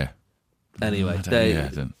bit, yeah. Anyway,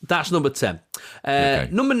 then. that's number 10. Okay.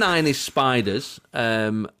 Number 9 is spiders.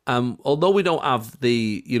 Although we don't have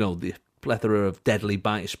the plethora of deadly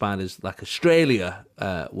biting spiders like Australia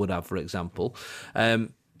would have, for example,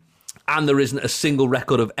 and there isn't a single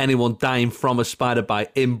record of anyone dying from a spider bite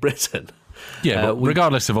in Britain. Yeah, but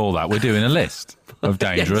regardless of all that, we're doing a list of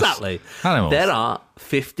dangerous animals. There are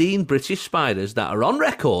 15 British spiders that are on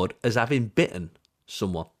record as having bitten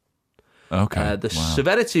someone. Okay. The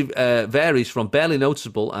severity varies from barely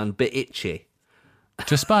noticeable and bit itchy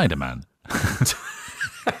to Spider-Man.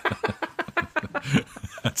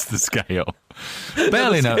 That's the scale.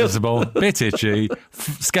 Barely noticeable, bit itchy,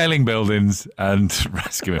 scaling buildings and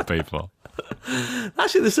rescuing people.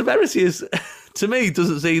 Actually, the severity is, to me,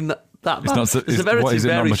 doesn't seem that bad. The severity varies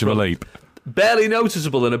not much of a leap? Barely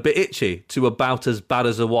noticeable and a bit itchy to about as bad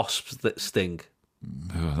as a wasp that sting.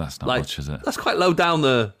 Oh, that's not much, is it? That's quite low down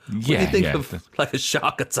the... when you think of like a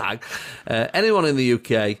shark attack. Anyone in the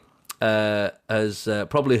UK has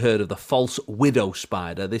probably heard of the false widow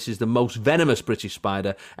spider. This is the most venomous British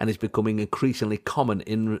spider and is becoming increasingly common.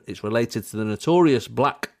 It's related to the notorious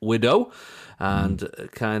black widow and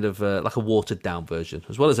kind of like a watered-down version.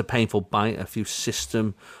 As well as a painful bite, a few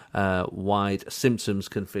system-wide symptoms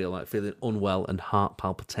can feel like feeling unwell and heart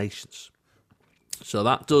palpitations. So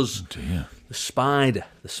that does the spider.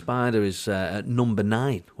 The spider is at number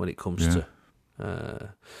 9 when it comes to...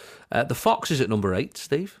 the fox is at number 8,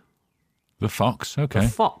 Steve. The fox, okay. The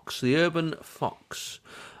fox, the urban fox.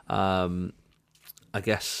 I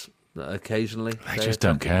guess occasionally... They just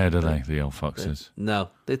don't care, do they, the old foxes? No,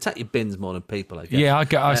 they attack your bins more than people, I guess. Yeah,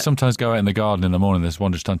 I sometimes go out in the garden in the morning, there's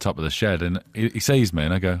one just on top of the shed, and he sees me,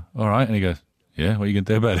 and I go, all right, and he goes, yeah, what are you going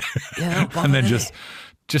to do about it? Yeah, and then just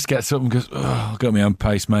gets up and goes, oh, I've got my own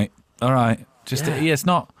pace, mate. All right. It's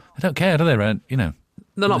not, they don't care, do they, Ren? They're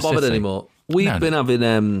not bothered anymore. We've been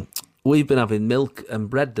having we've been having milk and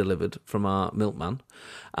bread delivered from our milkman,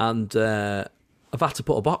 and I've had to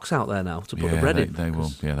put a box out there now to put the bread in. They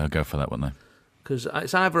will. Yeah, they'll go for that, won't they? Because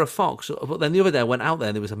it's either a fox, but then the other day I went out there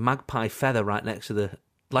and there was a magpie feather right next to the,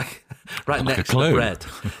 next to the bread.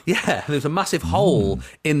 Yeah, and there was a massive hole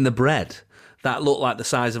in the bread that looked like the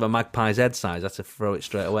size of a magpie's head size. I had to throw it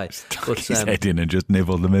straight away. Stuck his head in and just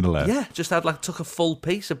nibbled the middle out. Yeah, just took a full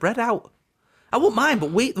piece of bread out. I wouldn't mind,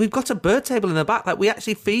 but we've got a bird table in the back. We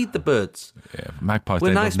actually feed the birds. Yeah, magpies, We're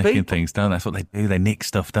they nice love nicking people. things, don't they? That's what they do. They nick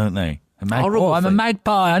stuff, don't they? Horrible I'm a thing.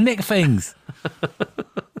 magpie. I nick things.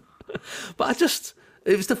 But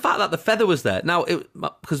it was the fact that the feather was there. Now,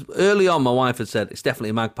 because early on my wife had said it's definitely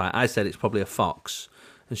a magpie. I said it's probably a fox.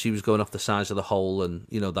 And she was going off the size of the hole and,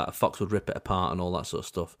 that a fox would rip it apart and all that sort of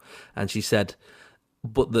stuff. And she said,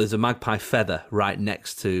 but there's a magpie feather right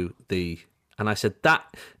next to the... And I said,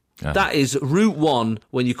 that is route one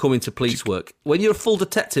when you come into police work. When you're a full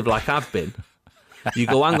detective like I've been, you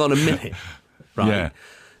go, hang on a minute. Right? Yeah.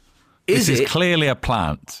 This is clearly a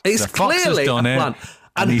plant. It's the fox clearly has done a it, plant.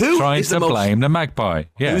 And he's trying to blame the magpie.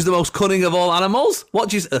 Yeah. Who's the most cunning of all animals? What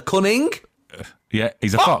do you say? Cunning? Yeah,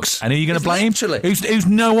 he's a fox. And who are you going to blame? Literally. Who's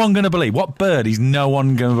no one going to believe? What bird is no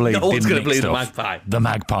one going to believe? No one's going to believe the magpie. The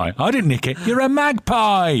magpie. I didn't nick it. You're a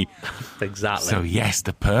magpie. Exactly. So, yes,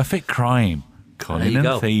 the perfect crime. Cunning and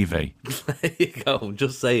thievy. There you go. I'm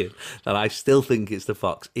just saying that I still think it's the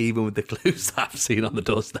fox, even with the clues that I've seen on the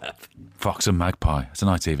doorstep. Fox and Magpie. It's an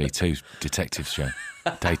ITV2 detective show.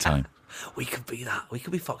 Daytime. We could be that. We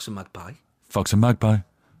could be Fox and Magpie. Fox and Magpie.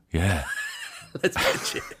 Yeah. Let's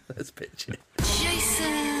pitch it. Jason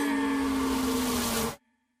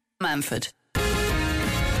Manford.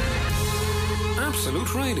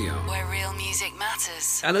 Absolute Radio. Where real music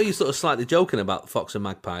matters. I know you're sort of slightly joking about Fox and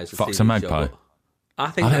Magpie. Fox and Magpie. I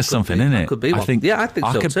think there's something in it. Could be one. I think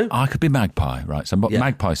so too. I could be Magpie, right? So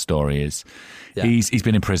Magpie's story is he's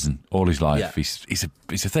been in prison all his life. Yeah. He's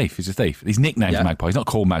a thief. He's a thief. His nickname's Magpie. He's not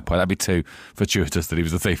called Magpie. That'd be too fortuitous that he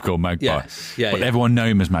was a thief called Magpie. Yes. Yeah, but everyone knew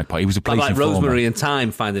him as Magpie. He was a police like informer. Rosemary and Thyme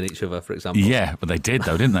finding each other, for example. Yeah, but they did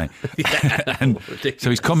though, didn't they? And so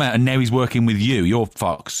he's come out and now he's working with you. You're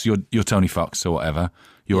Fox. You're Tony Fox or whatever.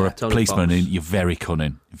 You're a policeman Fox. and you're very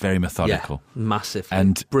cunning, very methodical. Yeah, massive.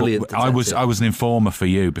 And brilliant. I was an informer for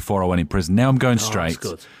you before I went in prison. Now I'm going straight. That's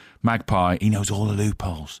good. Magpie, he knows all the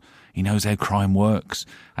loopholes. He knows how crime works.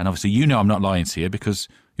 And obviously you know I'm not lying to you because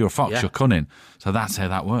you're a fox, you're cunning. So that's how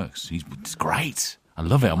that works. It's great. I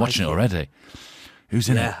love it. I'm watching it already. Who's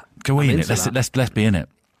in it? Go in it. Let's be in it.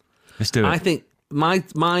 Let's do it. I think my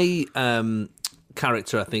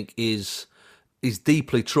character, I think, is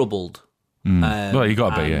deeply troubled. Well, you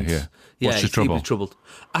got to be, yeah. What's your trouble? Deeply troubled.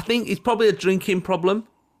 I think it's probably a drinking problem.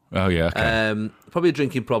 Oh, yeah, okay. Probably a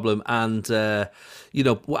drinking problem. And,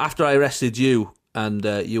 after I arrested you and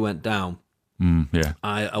you went down,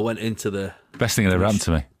 I went into the... Best thing that ever happened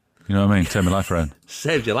to me. You know what I mean? Turned my life around.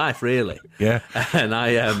 Saved your life, really. Yeah. And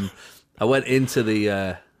I went into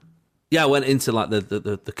the... I went into, like,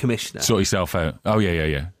 the commissioner. Sort yourself out. Oh,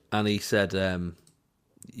 yeah. And he said...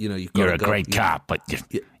 you've got You're a great cop, but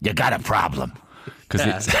you got a problem.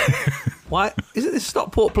 Because why isn't this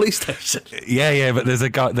Stockport police station? Yeah, but there's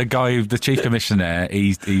the chief commissioner.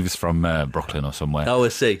 He was from Brooklyn or somewhere. Oh, I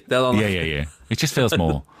see. Yeah. It just feels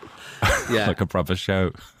more like a proper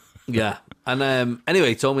show. Yeah, and anyway,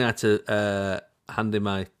 he told me I had to hand him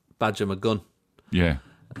my badge and my gun. Yeah,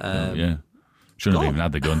 shouldn't have even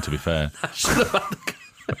had the gun. To be fair, I should have had the gun.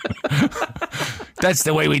 That's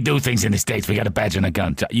the way we do things in the States. We got a badge and a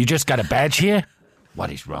gun. You just got a badge here? What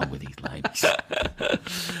is wrong with these ladies?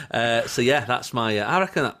 That's my... I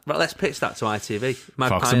reckon... let's pitch that to ITV.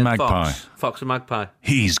 Fox and Magpie. Fox and Magpie.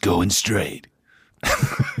 He's going straight.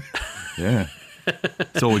 Yeah.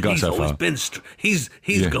 That's all we got so far. He's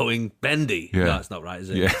going bendy. Yeah. No, it's not right, is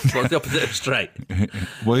it? Yeah. What's the opposite of straight?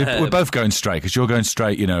 Well, we're both going straight, because you're going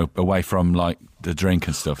straight, away from, like, the drink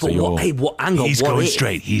and stuff. But so hang on, he's going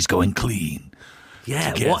straight. He's going clean.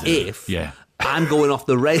 Yeah, together. what if Yeah. I'm going off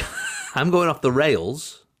the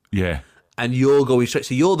rails. Yeah. And you're going straight.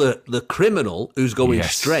 So you're the criminal who's going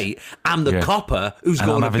straight. I'm the copper who's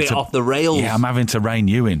going a bit off the rails. Yeah, I'm having to rein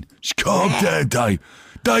you in. Just calm down, Dave.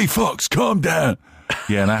 Dave Fox, calm down.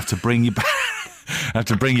 Yeah, and I have to bring you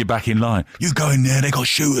back. In line. You go in there, they got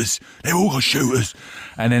shooters. They've all got shooters.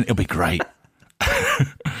 And then it'll be great.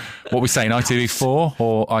 What are we saying, ITV4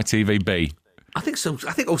 or ITVB? I think so.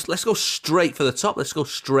 Let's go straight for the top. Let's go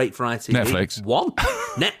straight for ITV. Netflix.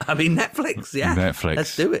 Netflix, yeah. Netflix.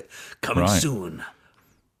 Let's do it. Coming soon.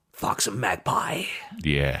 Fox and Magpie.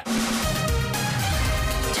 Yeah.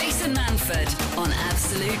 Jason Manford on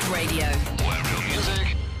Absolute Radio. Where real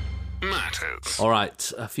music matters. Matters. All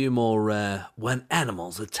right, a few more When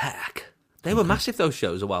Animals Attack. They were massive, those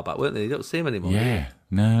shows, a while back, weren't they? You don't see them anymore. Yeah.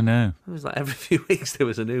 No. It was like every few weeks there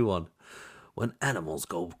was a new one. When Animals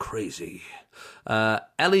Go Crazy.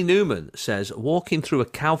 Ellie Newman says, walking through a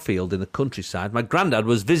cow field in the countryside, my granddad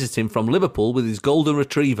was visiting from Liverpool with his golden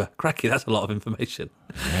retriever. Cracky, that's a lot of information.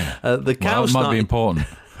 Yeah. The cow It might be important.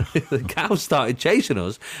 The cow started chasing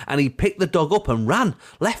us, and he picked the dog up and ran.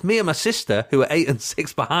 Left me and my sister, who were 8 and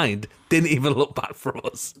 6 behind, didn't even look back for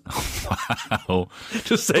us. Wow.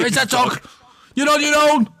 Just say, Where's that dog? You're on your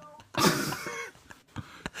own.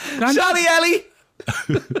 Sorry, Ellie.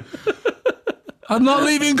 I'm not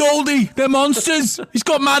leaving Goldie. They're monsters. He's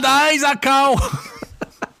got mad eyes, that cow.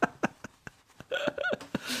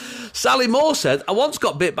 Sally Moore said, I once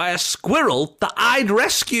got bit by a squirrel that I'd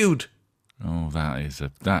rescued. Oh, that is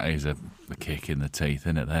a kick in the teeth,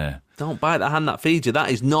 isn't it? There. Don't bite the hand that feeds you. That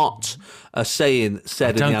is not a saying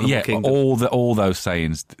said in the animal kingdom. All those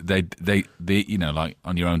sayings, they you know, like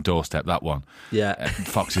on your own doorstep. That one. Yeah.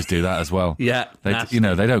 Foxes do that as well. Yeah. They, nasty. you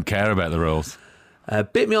know, they don't care about the rules.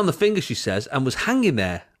 Bit me on the finger, she says, and was hanging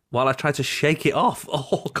there while I tried to shake it off.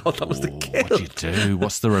 Oh, God, that was the kill. What do you do?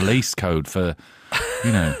 What's the release code for,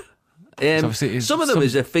 you know? Some of them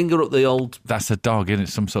is a finger up the old... That's a dog, isn't it?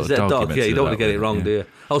 Some sort Is of it a dog. dog? Yeah, you don't want to get it wrong, yeah. do you?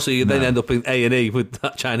 Also, you then end up in A&E with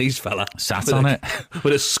that Chinese fella. Sat on it.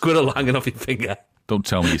 With a squirrel hanging off your finger. Don't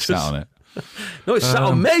tell me you sat on it. No, it's sat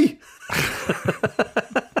on me.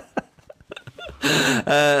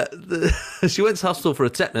 She went to hospital for a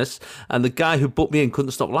tetanus, and the guy who booked me in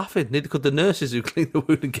couldn't stop laughing. Neither could the nurses who cleaned the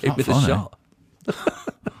wound and gave me the funny. shot.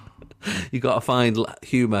 You got to find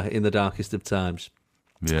humour in the darkest of times.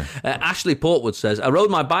 Yeah. Ashley Portwood says, I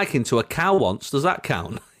rode my bike into a cow once. Does that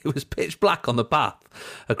count? It was pitch black on the path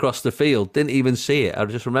across the field. Didn't even see it. I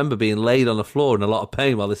just remember being laid on the floor in a lot of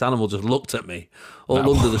pain while this animal just looked at me, all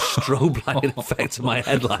under the strobe lighting effect of my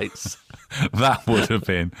headlights. That would have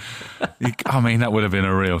been, I mean, that would have been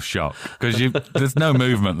a real shock because there's no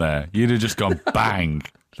movement there. You'd have just gone bang.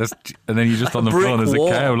 And then you're just on the floor and there's a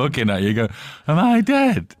cow looking at you. You go, am I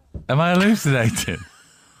dead? Am I hallucinating?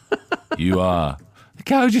 You are. The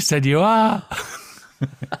cow just said you are.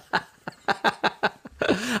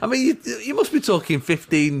 I mean, you must be talking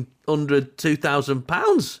 £1,500,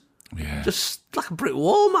 £2,000. Yeah. Just like a brick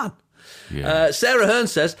wall, man. Yeah. Sarah Hearn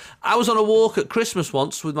says, I was on a walk at Christmas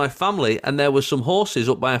once with my family and there were some horses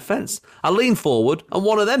up by a fence. I leaned forward and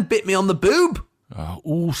one of them bit me on the boob.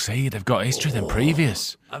 Oh, see, they've got history than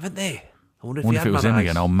previous. Haven't they? I wonder If it was him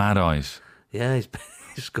again. Oh, Mad Eyes. Yeah, he's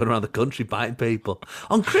just going around the country biting people.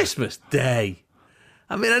 On Christmas Day.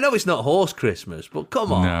 I mean, I know it's not horse Christmas, but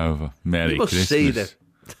come on. No, Merry You must Christmas. see them.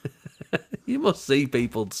 You must see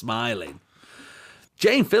people smiling.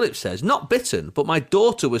 Jane Phillips says, not bitten, but my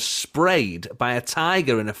daughter was sprayed by a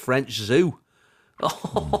tiger in a French zoo.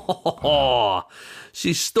 Oh,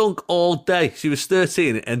 she stunk all day. She was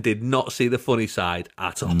 13 and did not see the funny side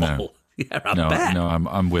at all. No. Yeah, I bet. No,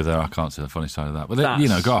 I'm with her. I can't see the funny side of that. But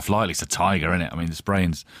then, go off lightly. It's a tiger, isn't it? I mean, the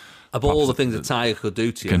spraying's... Of all the things a tiger could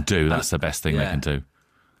do to you. That's the best thing they can do.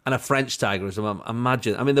 And a French tiger, as I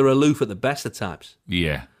imagine. I mean, they're aloof at the best of times.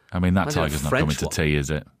 Yeah. I mean, that Imagine tiger's not French coming to one. tea, is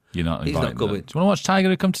it? You're not He's inviting not coming. them. Do you want to watch Tiger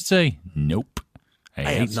to come to tea? Nope.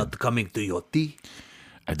 I am not coming to your tea.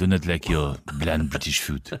 I do not like your bland British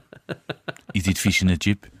food. Is it fish and a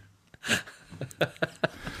chip?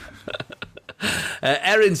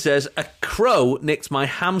 Erin says, a crow nicked my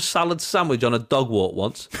ham salad sandwich on a dog walk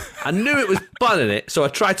once. I knew it was bad in it, so I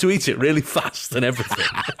tried to eat it really fast and everything.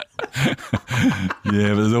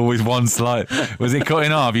 Yeah, but there's always one slight. Was it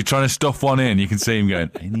cutting off? You're trying to stuff one in. You can see him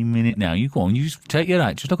going, any minute now. You go on, you just take your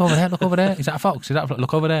right. Just look over there, look over there. Is that a fox? Is that a fox?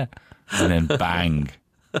 Look over there. And then bang.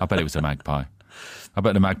 I bet it was a magpie. I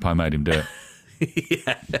bet the magpie made him do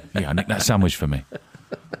it. Yeah, nick that sandwich for me.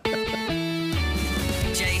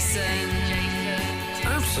 Jason.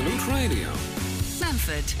 Absolute Radio,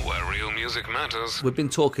 Manford. where real music matters. We've been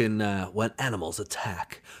talking when animals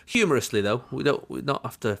attack. Humorously, though, we're not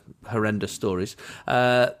after horrendous stories.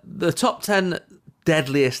 The top 10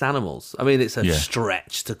 deadliest animals. I mean, it's a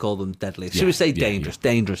stretch to call them deadliest. Should we say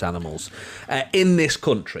dangerous animals in this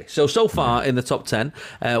country? So far in the top 10,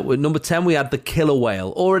 with number 10, we had the killer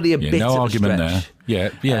whale. Already a bit no of a argument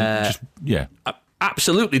stretch. there.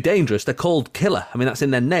 Absolutely dangerous. They're called killer. I mean, that's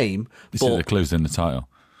in their name. This is the clues in the title.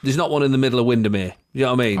 There's not one in the middle of Windermere. You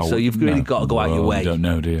know what I mean? So you've really got to go out your way. You don't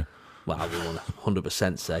know, do you? Well, I will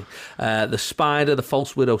 100% say. The spider, the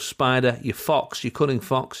false widow spider, your fox, your cunning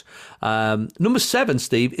fox. Number 7,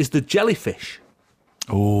 Steve, is the jellyfish.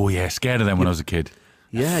 Oh, yeah. Scared of them when I was a kid.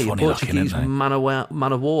 Yeah, your Funny looking, Portuguese aren't they?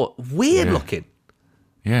 man of war. Weird looking.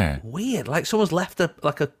 Yeah. Weird. Like someone's left a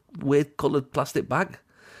weird coloured plastic bag.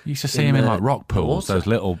 You used to see them in like rock pools, water.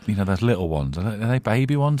 those little ones. Are they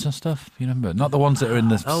baby ones and stuff? You remember? Not the ones that are in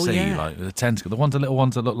the sea, like the tentacle. The little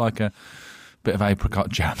ones that look like a bit of apricot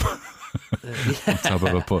jam on top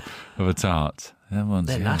of a tart. They're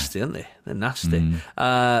nasty, aren't they? They're nasty.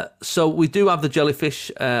 So we do have the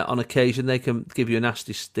jellyfish on occasion. They can give you a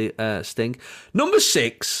nasty sting. Number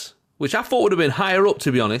 6, which I thought would have been higher up,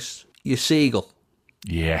 to be honest, your seagull.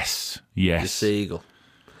 Yes. Your seagull.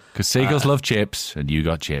 Because seagulls love chips, and you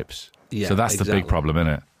got chips. Yeah, so that's the big problem,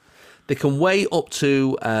 isn't it? They can weigh up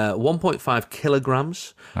to 1.5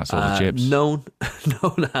 kilograms. That's all the chips. Known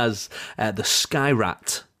as the sky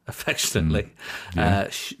rat, affectionately.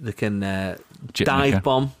 They can dive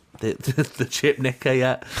bomb the chip nicker.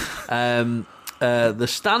 Yeah. The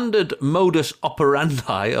standard modus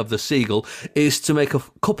operandi of the seagull is to make a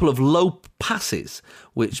couple of low passes,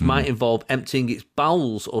 which might involve emptying its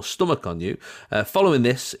bowels or stomach on you. Following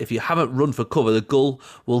this, if you haven't run for cover, the gull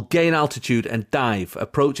will gain altitude and dive,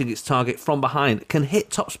 approaching its target from behind. It can hit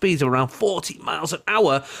top speeds of around 40 miles an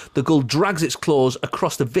hour. The gull drags its claws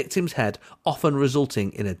across the victim's head, often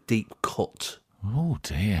resulting in a deep cut. Oh,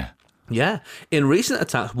 dear. Yeah. In recent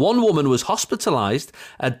attacks, one woman was hospitalised,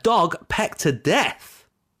 a dog pecked to death,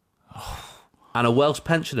 and a Welsh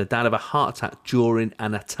pensioner died of a heart attack during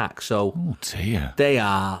an attack. So, oh dear, they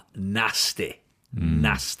are nasty.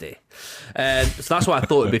 Nasty. So that's why I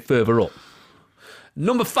thought it'd be further up.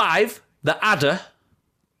 Number 5, the adder.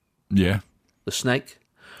 Yeah. The snake.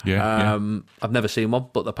 Yeah, I've never seen one,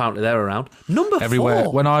 but apparently they're around. Number 4. Everywhere.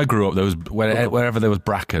 When I grew up, there was wherever there was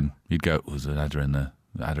bracken, you'd go, "Oh, there's an adder in there."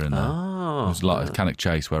 The adder in there. Oh, it was like Cannock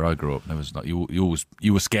Chase where I grew up. There was like you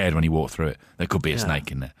were scared when you walked through it. There could be a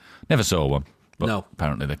snake in there. Never saw one, but no.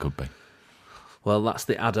 Apparently there could be. Well, that's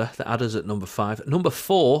the adder. The adder's at number 5. Number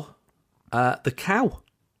 4, the cow.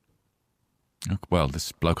 Well,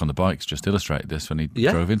 this bloke on the bike's just illustrated this when he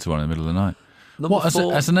drove into one in the middle of the night. Number what,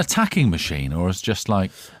 4, as an attacking machine, or as just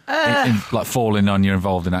like like falling on you,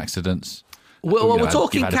 involved in accidents? Well, we're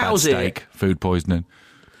talking you've had cows a bad here. steak, food poisoning.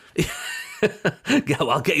 Yeah, well,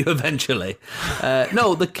 I'll get you eventually.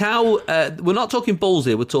 No, the cow, we're not talking bulls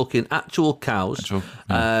here, we're talking actual cows.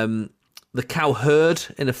 The cow herd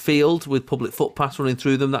in a field with public footpaths running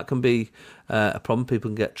through them, that can be a problem. People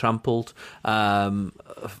can get trampled.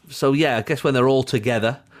 So, yeah, I guess when they're all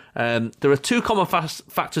together. There are 2 common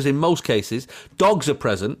factors in most cases. Dogs are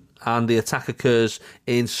present, and the attack occurs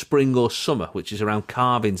in spring or summer, which is around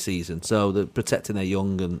calving season. So they're protecting their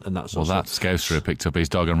young and that sort of stuff. Well, that Scouser picked up his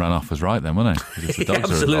dog and ran off was right then, wasn't he? He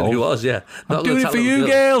absolutely was, yeah. I'm doing it for you,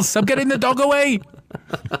 girls. I'm getting the dog away.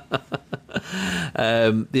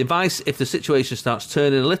 The advice, if the situation starts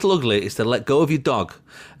turning a little ugly, is to let go of your dog,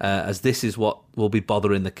 as this is what will be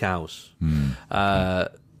bothering the cows.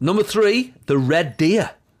 Number 3, the red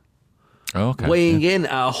deer. Oh, okay. Weighing in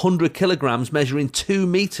at 100 kilograms, measuring 2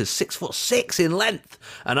 metres, 6'6" in length,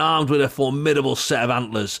 and armed with a formidable set of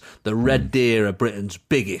antlers, the red deer are Britain's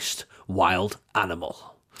biggest wild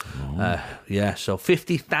animal. So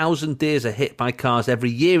 50,000 deers are hit by cars every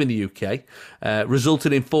year in the UK,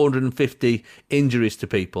 resulting in 450 injuries to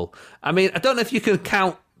people. I mean, I don't know if you can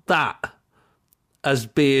count that as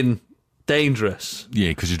being dangerous. Yeah,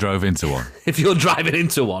 because you drove into one. If you're driving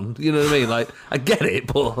into one, you know what I mean? Like, I get it,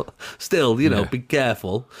 but still, be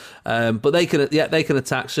careful. But they can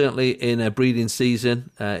attack, certainly in a breeding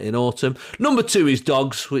season, in autumn. Number 2 is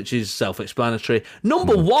dogs, which is self-explanatory.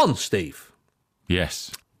 Number 1, Steve.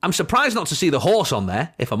 Yes. I'm surprised not to see the horse on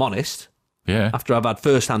there, if I'm honest. Yeah. After I've had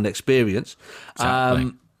first-hand experience.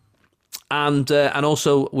 Exactly. And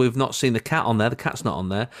also, we've not seen the cat on there. The cat's not on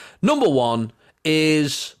there. Number 1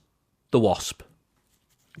 is the wasp.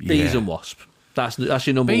 Bees and wasp. That's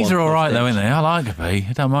your number 1. Bees are all right, though, aren't they? I like a bee.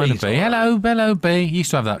 I don't mind a bee. Hello, bee. You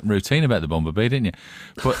used to have that routine about the bumblebee, didn't you?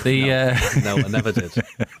 But the no, I never did.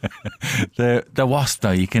 the wasp,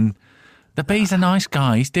 though, you can. The bee's a nice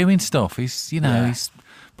guy. He's doing stuff. He's he's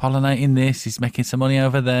pollinating this. He's making some money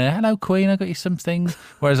over there. Hello, Queen. I got you some things.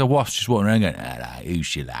 Whereas a wasp just walking around going, who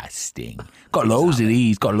shall I sting? Got loads of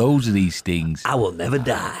these. Got loads of these stings. I will never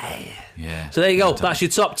die. Yeah. So there you go. That's your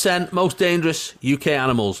top 10 most dangerous UK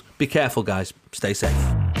animals. Be careful, guys. Stay safe.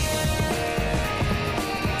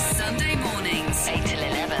 Sunday mornings, 8 till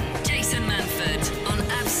 11. Jason Manford on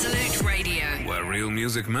Absolute Radio. Where real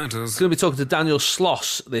music matters. Going to be talking to Daniel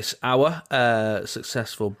Sloss this hour,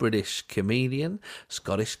 successful British comedian,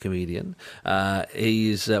 Scottish comedian.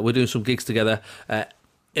 We're doing some gigs together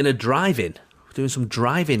in a drive-in. We're doing some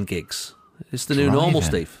drive-in gigs. It's the new normal,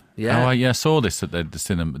 Steve. Yeah. I saw this at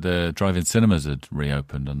the drive-in cinemas had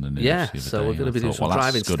reopened on the news. Yeah, the other so day. we're going to be doing some that's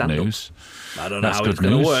drive-in good stand-up. news. I don't know That's how good it's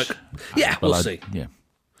going to news. work. Yeah, we'll see. Yeah.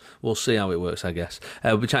 we'll see how it works, I guess.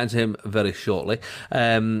 We'll be chatting to him very shortly.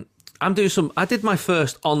 I did my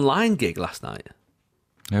first online gig last night.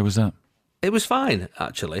 How was that? It was fine,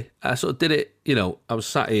 actually. I sort of did it, I was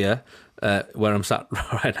sat here, where I'm sat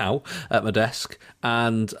right now, at my desk,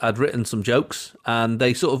 and I'd written some jokes, and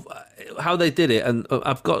they sort of, how they did it, and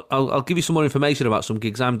I'll give you some more information about some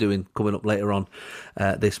gigs I'm doing coming up later on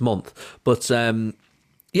this month. But,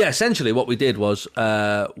 essentially what we did was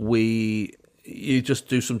you just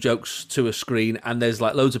do some jokes to a screen, and there's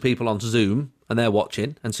like loads of people on Zoom, and they're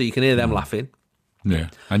watching, and so you can hear them laughing. Yeah,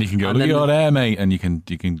 and you can go, look at your hair, mate, and you can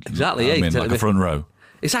exactly, yeah, like a front row.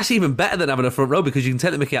 It's actually even better than having a front row because you can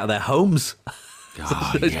take the mickey out of their homes.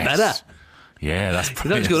 Oh, it's better. Yeah, that's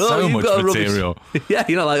brilliant. Go, so much material. Yeah,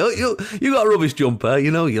 you're not like, you got a rubbish jumper,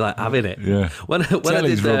 you're like having it. Yeah. When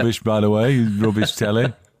Telly's rubbish, by the way, rubbish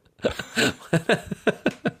telly.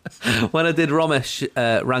 When I did Ramesh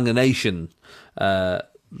Ranganation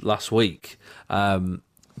last week,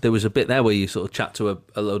 there was a bit there where you sort of chat to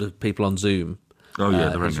a load of people on Zoom. Oh yeah,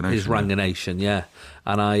 the Ranganation. His Ranganation, yeah.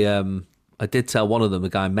 And I did tell one of them, the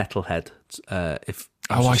guy Metalhead, if...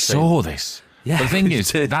 I saw this. Yeah. But the thing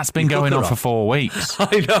is, that's been going on for 4 weeks.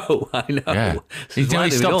 I know. Yeah. He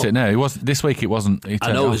stopped it now. This week it wasn't.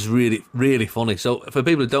 I know, it was really, really funny. So for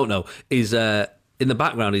people who don't know, in the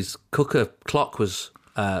background, his cooker clock was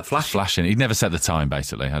flashing. He'd never set the time,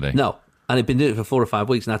 basically, had he? No. And he'd been doing it for 4 or 5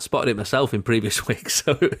 weeks, and I'd spotted it myself in previous weeks.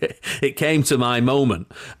 So it came to my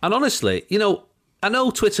moment. And honestly, I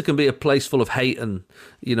know Twitter can be a place full of hate and,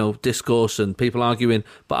 discourse and people arguing,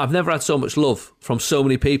 but I've never had so much love from so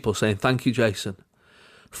many people saying, thank you, Jason,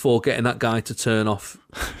 for getting that guy to turn off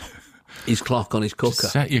his clock on his cooker.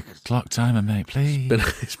 Just set your clock timer, mate, please.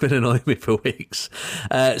 It's been annoying me for weeks.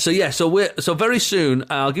 So very soon,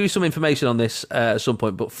 I'll give you some information on this at some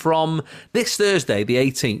point, but from this Thursday, the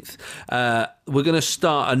 18th, we're going to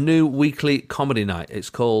start a new weekly comedy night.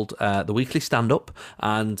 It's called The Weekly Stand-Up,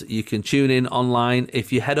 and you can tune in online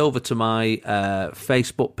if you head over to my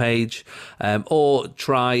Facebook page or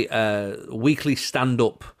try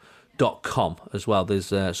weeklystandup.com as well. There's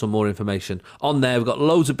some more information on there. We've got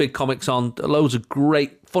loads of big comics on, loads of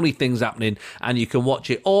great funny things happening, and you can watch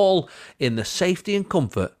it all in the safety and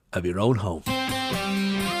comfort of your own home.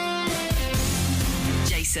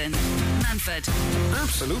 Jason Manford,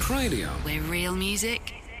 Absolute Radio. where real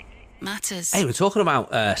music matters. Hey, we're talking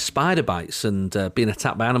about spider bites and being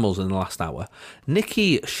attacked by animals in the last hour.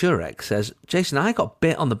 Nikki Shurek says, Jason, I got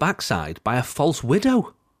bit on the backside by a false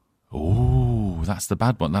widow. Ooh, that's the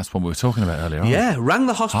bad one. That's what we were talking about earlier on. Yeah, rang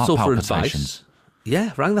the hospital Heart for palpitations. advice.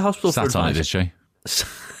 Yeah, rang the hospital for Sat on it, advice. did she?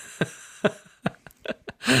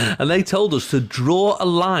 And they told us to draw a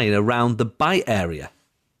line around the bite area.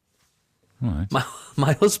 Right.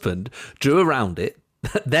 My husband drew around it,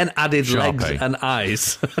 then added legs Sharpie. and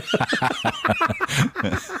eyes.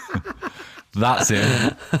 That's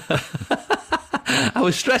it. I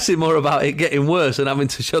was stressing more about it getting worse and having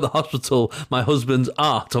to show the hospital my husband's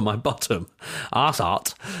art on my bottom, arse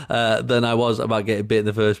art, than I was about getting bit in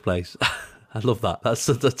the first place. I love that. That's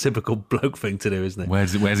a typical bloke thing to do, isn't it?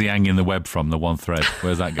 Where's he hanging the web from, the one thread?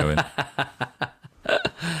 Where's that going?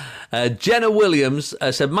 Jenna Williams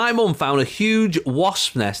said, my mum found a huge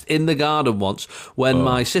wasp nest in the garden once when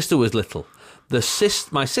my sister was little. My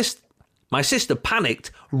sister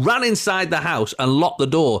panicked, ran inside the house and locked the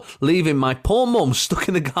door, leaving my poor mum stuck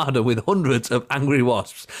in the garden with hundreds of angry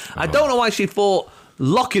wasps. I don't know why she thought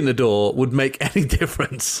locking the door would make any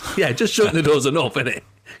difference. Yeah, just shutting the door's enough, innit?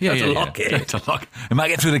 Yeah, to lock it. To lock. It might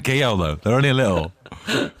get through the keyhole, though. They're only a little.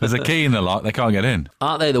 There's a key in the lock. They can't get in.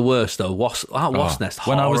 Aren't they the worst, though? Wasp nest,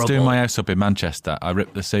 When I was doing horrible. my house up in Manchester, I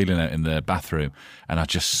ripped the ceiling out in the bathroom, and I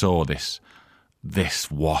just saw this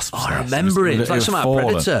wasp. I remember it. It's like some kind of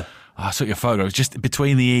predator. I took your photo. It was just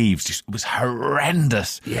between the eaves. It was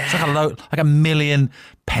horrendous. Yeah. It's like a million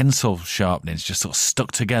pencil sharpenings just sort of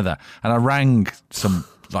stuck together. And I rang some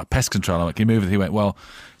pest control. I'm like, can you move it? He went, well,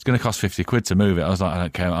 it's going to cost 50 quid to move it. I was like, I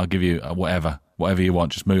don't care. I'll give you whatever you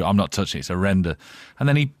want. Just move it. I'm not touching it. It's horrendous. And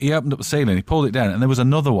then he opened up the ceiling. He pulled it down, and there was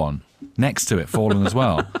another one next to it falling as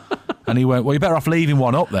well. And he went, well, you're better off leaving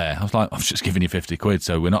one up there. I was like, I'm just giving you 50 quid,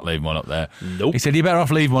 so we're not leaving one up there. Nope. He said, you're better off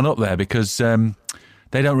leaving one up there because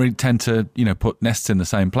they don't really tend to, put nests in the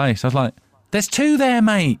same place. I was like, there's two there,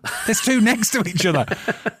 mate. There's two next to each other.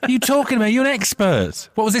 Are you talking about? You're an expert.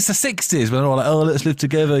 What was this, the 60s? When they're all like, oh, let's live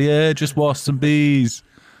together. Yeah, just wasps and bees.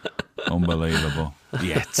 Unbelievable.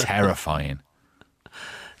 Yeah, terrifying.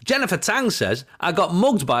 Jennifer Tang says, I got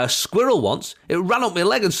mugged by a squirrel once. It ran up my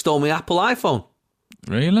leg and stole my Apple iPhone.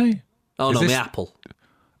 Really? Oh, Is no, this- my Apple.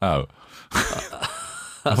 Oh.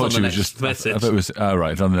 I thought she was just. I thought it was. Oh,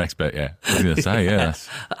 right, it's on the next bit. Yeah, I was going to say yes.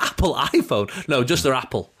 Apple iPhone. No, just their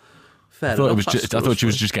Apple. Fair I thought enough. I thought she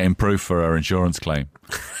was just getting proof for her insurance claim.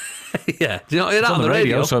 Yeah, do you not hear that on the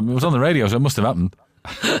radio? So it was on the radio, so it must have happened.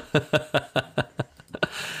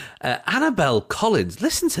 Annabelle Collins,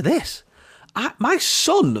 listen to this. My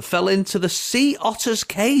son fell into the sea otter's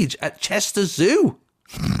cage at Chester Zoo.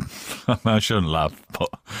 I shouldn't laugh, but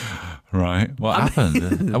right, what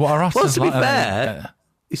happened? What are well, to be fair,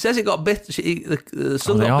 he says it got bit. The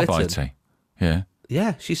son got bitten. Bitey. Yeah,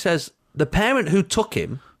 yeah. She says the parent who took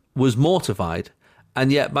him was mortified,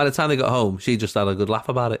 and yet by the time they got home, she just had a good laugh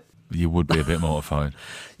about it. You would be a bit mortified.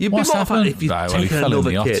 You'd be mortified if you'd taken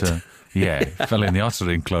another kid. Yeah, fell in the otter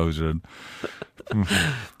enclosure.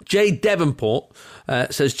 Jay Devonport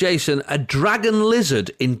says, Jason, a dragon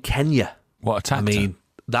lizard in Kenya. What attacked I mean,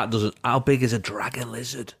 that doesn't. How big is a dragon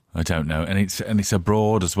lizard? I don't know, and it's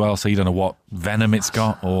abroad as well, so you don't know what venom it's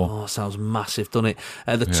got. Or sounds massive, doesn't it?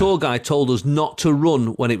 The tour guide told us not to run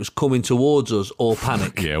when it was coming towards us or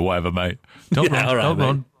panic. Yeah, whatever, mate. Don't run. All right, don't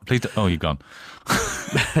run. Please. Oh, you're gone.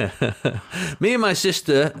 Me and my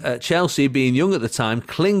sister, Chelsea, being young at the time,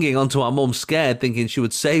 clinging onto our mum, scared, thinking she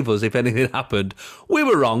would save us if anything happened. We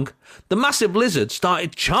were wrong. The massive lizard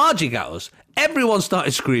started charging at us. Everyone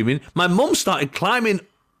started screaming. My mum started climbing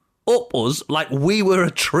up us like we were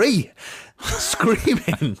a tree,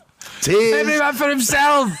 screaming. Tears. Everyone for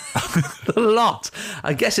himself. A lot.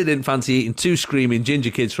 I guess he didn't fancy eating two screaming ginger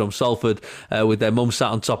kids from Salford with their mum sat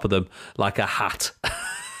on top of them like a hat.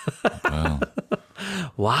 Wow.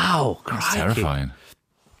 Wow. That's crikey. terrifying.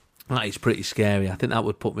 That is pretty scary. I think that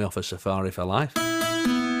would put me off a safari for life.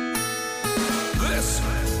 This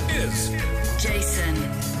is Jason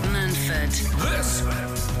Manford. This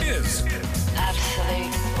is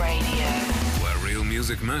Absolute Radio. where real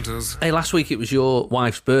music matters. Hey, last week it was your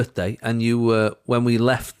wife's birthday, and you were, when we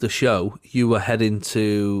left the show, you were heading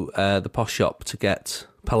to the posh shop to get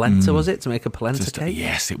polenta, was it? To make a polenta cake?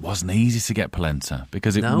 Yes, it wasn't easy to get polenta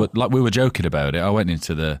because No? like we were joking about it. I went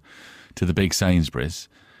into the big Sainsbury's,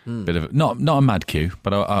 bit of not a mad queue,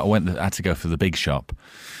 but I had to go for the big shop,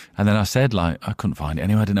 and then I said I couldn't find it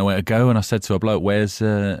anyway. I didn't know where to go, and I said to a bloke, "Where's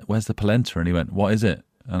the polenta?" And he went, "What is it?"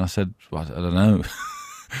 And I said, well, "I don't know."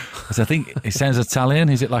 I said, "I think it sounds Italian.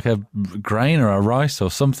 Is it like a grain or a rice or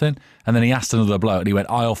something?" And then he asked another bloke, and he went,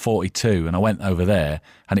 "Aisle 42." And I went over there,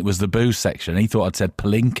 and it was the booze section. He thought I'd said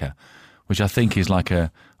Palinka, which I think is like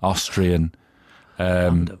a Austrian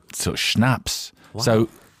sort of schnapps. Wow. So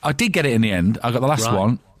I did get it in the end. I got the last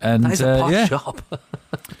one. And that is a posh shop.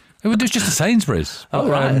 It was just a Sainsbury's. Oh,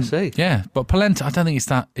 right, I see. Yeah, but polenta, I don't think it's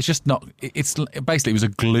that. It's just not. It's basically, it was a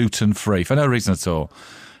gluten-free, for no reason at all,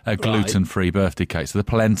 a gluten-free birthday cake. So the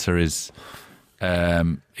polenta is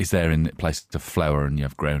there in place of flour, and you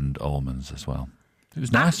have ground almonds as well. It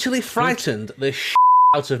was nice. Actually frightened the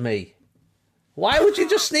out of me. Why would you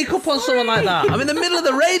just sneak up on someone like that? I'm in the middle of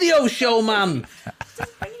the radio show, man.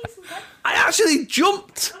 I actually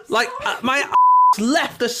jumped. Like, my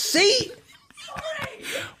left the seat.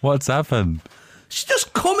 What's happened? She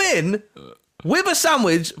just come in with a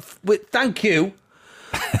sandwich with thank you.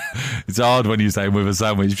 It's hard when you say with a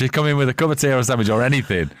sandwich. If you come in with a cup of tea or a sandwich or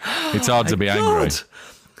anything, it's hard to be angry.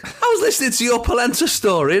 I was listening to your polenta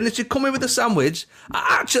story, and she come in with a sandwich.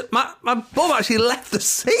 My bum actually left the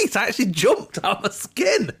seat. I actually jumped out of my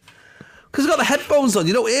skin. Because I've got the headphones on.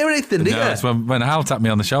 You don't hear anything, do you? No, it's when Hal tapped me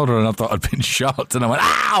on the shoulder and I thought I'd been shot, and I went,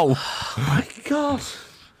 ow! Oh, my God.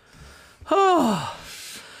 Oh.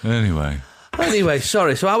 Anyway,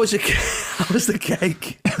 sorry. So how was the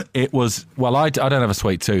cake? It was, well, I don't have a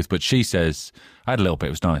sweet tooth, but she says, I had a little bit,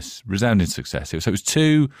 it was nice. Resounding success. It was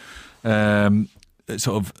two sort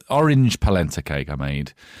of orange polenta cake I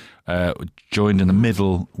made, joined in the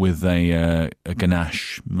middle with a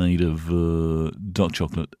ganache made of dark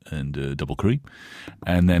chocolate and double cream.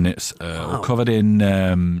 And then it's covered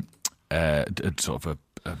in sort of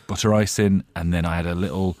a butter icing, and then I had a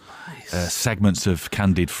little segments of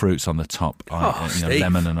candied fruits on the top,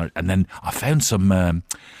 lemon, and then I found some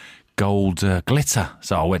gold glitter,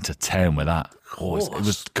 so I went to town with that. Oh, it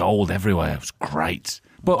was gold everywhere. It was great,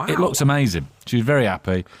 but It looks amazing. She was very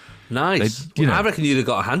happy. Nice. I reckon you'd have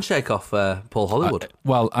got a handshake off Paul Hollywood.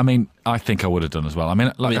 Well, I mean, I think I would have done as well. I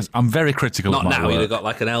mean, I'm very critical of my now, work. You'd have got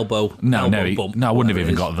like an elbow bump. No, I wouldn't have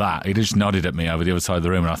even got that. He just nodded at me over the other side of the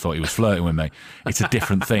room, and I thought he was flirting with me. It's a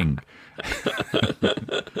different thing.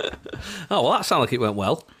 Oh, well, that sounded like it went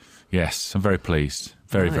well. Yes, I'm very pleased.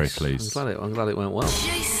 Very, very pleased. I'm glad it went well.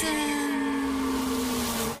 Jason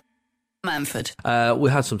Manford.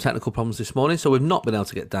 We had some technical problems this morning, so we've not been able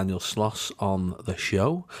to get Daniel Sloss on the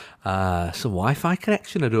show. Some Wi-Fi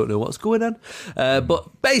connection, I don't know what's going on.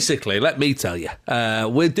 But basically, let me tell you,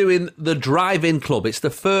 we're doing the Drive-In Club. It's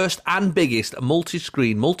the first and biggest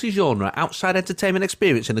multi-screen, multi-genre outside entertainment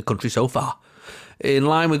experience in the country so far. In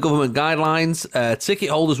line with government guidelines,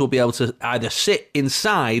 ticket holders will be able to either sit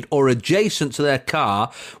inside or adjacent to their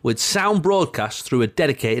car with sound broadcast through a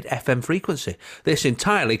dedicated FM frequency. This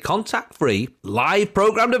entirely contact-free, live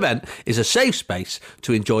programmed event is a safe space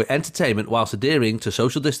to enjoy entertainment whilst adhering to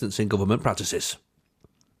social distancing government practices.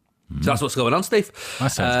 So that's what's going on, Steve. That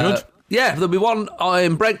sounds good. Yeah, there'll be one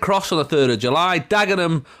in Brent Cross on the 3rd of July,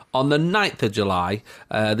 Dagenham on the 9th of July.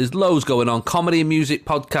 There's loads going on, comedy, music,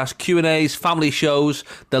 podcasts, Q&As, family shows,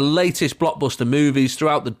 the latest blockbuster movies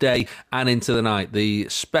throughout the day and into the night. The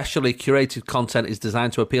specially curated content is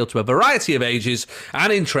designed to appeal to a variety of ages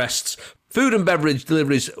and interests. Food and beverage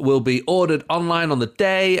deliveries will be ordered online on the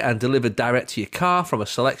day and delivered direct to your car from a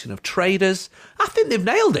selection of traders. I think they've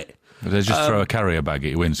nailed it. They just throw a carrier bag at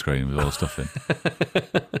your windscreen with all the stuff in.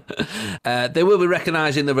 They will be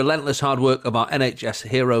recognising the relentless hard work of our NHS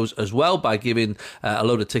heroes as well by giving a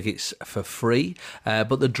load of tickets for free.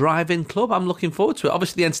 But the Drive-In Club, I'm looking forward to it.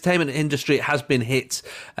 Obviously, the entertainment industry has been hit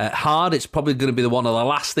hard. It's probably going to be one of the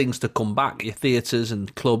last things to come back, your theatres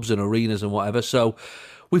and clubs and arenas and whatever. So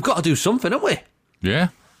we've got to do something, haven't we? Yeah.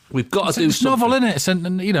 We've got to do it's something. novel, isn't it? It's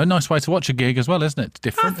a nice way to watch a gig as well, isn't it? It's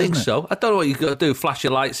different. I think isn't it? so. I don't know what you've got to do. Flash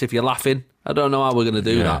your lights if you're laughing. I don't know how we're going to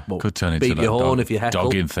do that. But could turn into beat your horn if you heckle.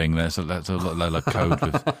 dogging thing. That's a load of code.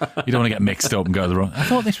 You don't want to get mixed up and go the wrong. I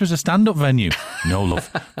thought this was a stand-up venue. No,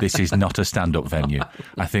 love, this is not a stand-up venue.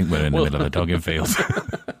 I think we're in the middle of a dogging field.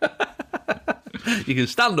 You can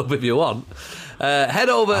stand up if you want. Head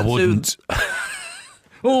over I wouldn't.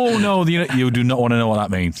 Oh no, you do not want to know what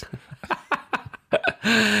that means.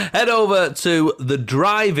 Head over to the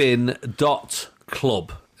drivein.club.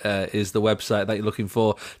 Is the website that you're looking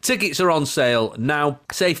for. Tickets are on sale now.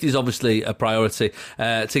 Safety is obviously a priority.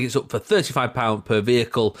 Tickets up for £35 per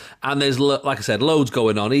vehicle. And there's, like I said, loads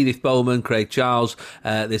going on. Edith Bowman, Craig Charles.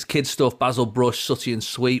 There's kids stuff, Basil Brush, Sooty and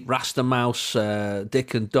Sweet, Rasta Mouse,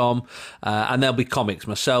 Dick and Dom. And there'll be comics.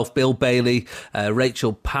 Myself, Bill Bailey,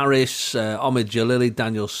 Rachel Parris, Omid Jalili,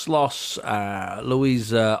 Daniel Sloss,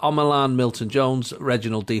 Louise Omerlan, Milton Jones,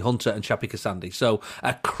 Reginald D. Hunter and Chappie Cassandi. So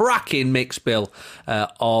a cracking mix, Bill,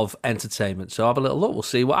 of entertainment. So have a little look. We'll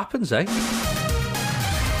see what happens, eh?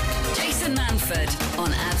 Jason Manford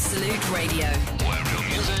on Absolute Radio. Where real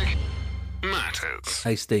music matters.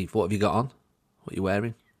 Hey, Steve, what have you got on? What are you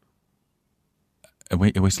wearing? Are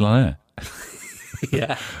we still on air?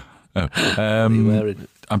 Yeah. What are you wearing?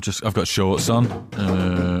 I've got shorts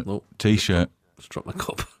on, t-shirt. Just dropped my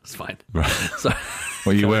cup. It's fine. Right. Sorry.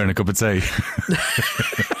 What are you wearing? A cup of tea?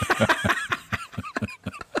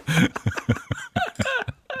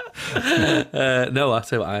 No, I'll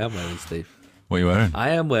tell you what I am wearing, Steve. What are you wearing? I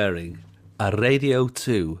am wearing a Radio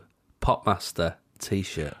 2 Popmaster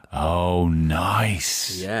t-shirt. Oh,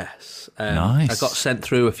 nice. Yes. Nice. I got sent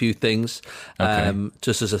through a few things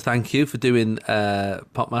just as a thank you for doing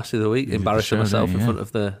Popmaster of the Week, embarrassing myself in front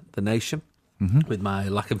of the nation with my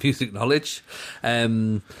lack of music knowledge.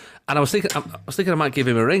 And I was thinking I might give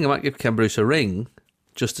him a ring. I might give Ken Bruce a ring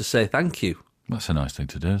just to say thank you. That's a nice thing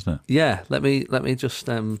to do, isn't it? Yeah. Let me just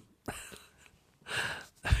let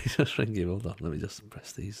me just ring you. Hold on. Let me just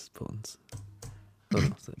press these buttons. Oh,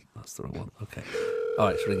 that's the wrong one. Okay. All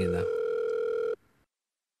right, it's ringing now.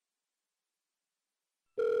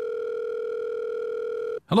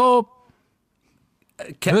 Hello.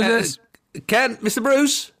 Ken, Who's this? Ken, Mr.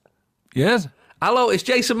 Bruce. Yes. Hello, it's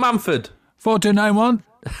Jason Manford. 4291.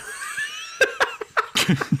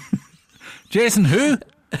 Jason who?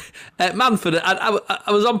 Manford.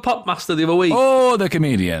 I was on Popmaster the other week. Oh, the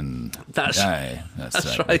comedian. That's right,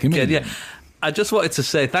 Ken. Yeah. I just wanted to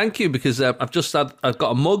say thank you because I've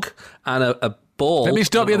got a mug and a ball. Let me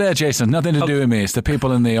stop you there, Jason. Nothing to do with me. It's the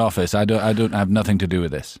people in the office. I don't have nothing to do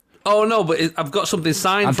with this. Oh no, but I've got something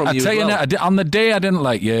signed from you. I tell you now, on the day I didn't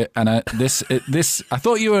like you, and I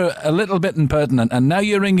thought you were a little bit impertinent, and now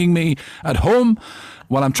you're ringing me at home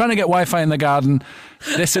while I'm trying to get Wi-Fi in the garden.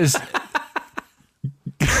 This is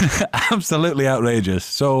absolutely outrageous.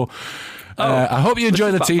 So I hope you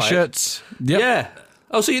enjoy the t-shirts. Yep. Yeah.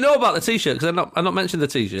 Oh, so you know about the t-shirt because I'm not mentioning the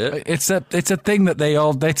t-shirt. It's a thing that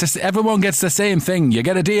everyone gets the same thing. You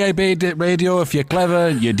get a DAB radio if you're clever.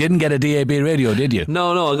 You didn't get a DAB radio, did you?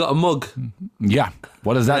 No, I got a mug. Yeah.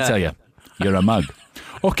 What does that tell you? You're a mug.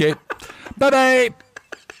 Okay. Bye-bye.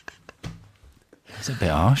 It's a bit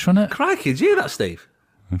harsh, wasn't it? Crikey, did you hear that, Steve?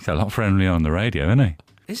 He's a lot friendlier on the radio, isn't he?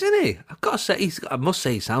 Isn't he? I've got to say, I must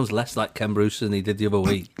say, he sounds less like Ken Bruce than he did the other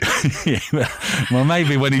week. Yeah, well,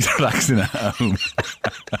 maybe when he's relaxing at home.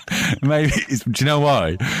 Maybe. Do you know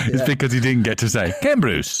why? It's because he didn't get to say, Ken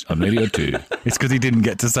Bruce on Radio 2. It's because he didn't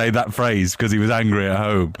get to say that phrase because he was angry at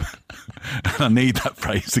home. And I need that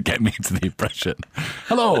phrase to get me into the impression.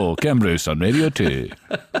 Hello, Ken Bruce on Radio 2.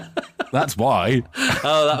 That's why.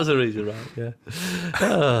 Oh, that was the reason, right? Yeah.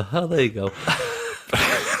 Oh, there you go.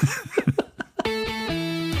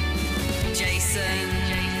 Jason.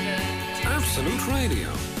 Absolute Radio,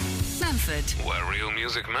 Manford. where real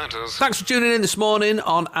music matters. Thanks for tuning in this morning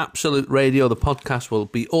on Absolute Radio. The podcast will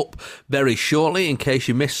be up very shortly in case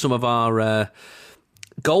you missed some of our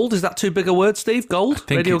gold. Is that too big a word, Steve? Gold?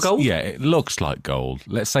 Radio gold? Yeah, it looks like gold.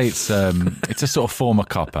 Let's say it's a sort of form of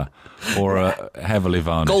copper or a heavily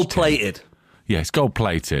varnished. Gold-plated. Yeah, it's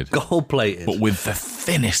gold-plated. Gold-plated. But with the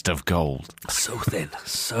thinnest of gold. So thin,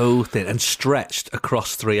 and stretched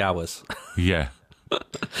across 3 hours. Yeah.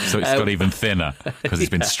 So it's got even thinner because it's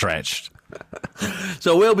been stretched.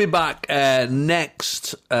 So we'll be back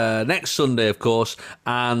next Sunday, of course,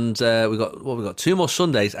 and we've got 2 more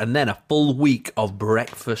Sundays, and then a full week of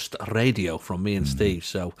breakfast radio from me and Steve.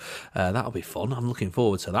 So that'll be fun. I'm looking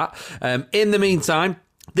forward to that. In the meantime,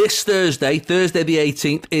 this Thursday the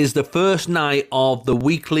 18th, is the first night of the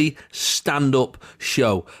weekly stand-up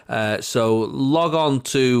show. So log on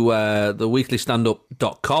to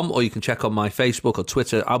theweeklystandup.com, or you can check on my Facebook or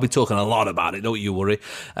Twitter. I'll be talking a lot about it, don't you worry.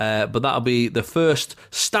 But that'll be the first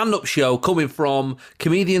stand-up show coming from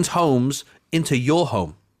comedians' homes into your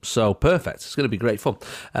home. So perfect. It's going to be great fun.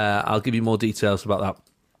 I'll give you more details about that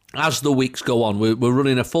as the weeks go on. We're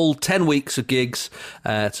running a full 10 weeks of gigs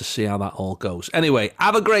to see how that all goes. Anyway,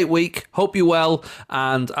 have a great week. Hope you're well,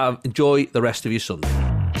 and enjoy the rest of your Sunday.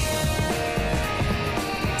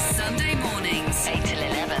 Sunday mornings, 8 till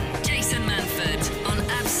 11. Jason Manford on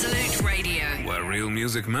Absolute Radio. Where real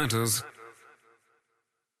music matters.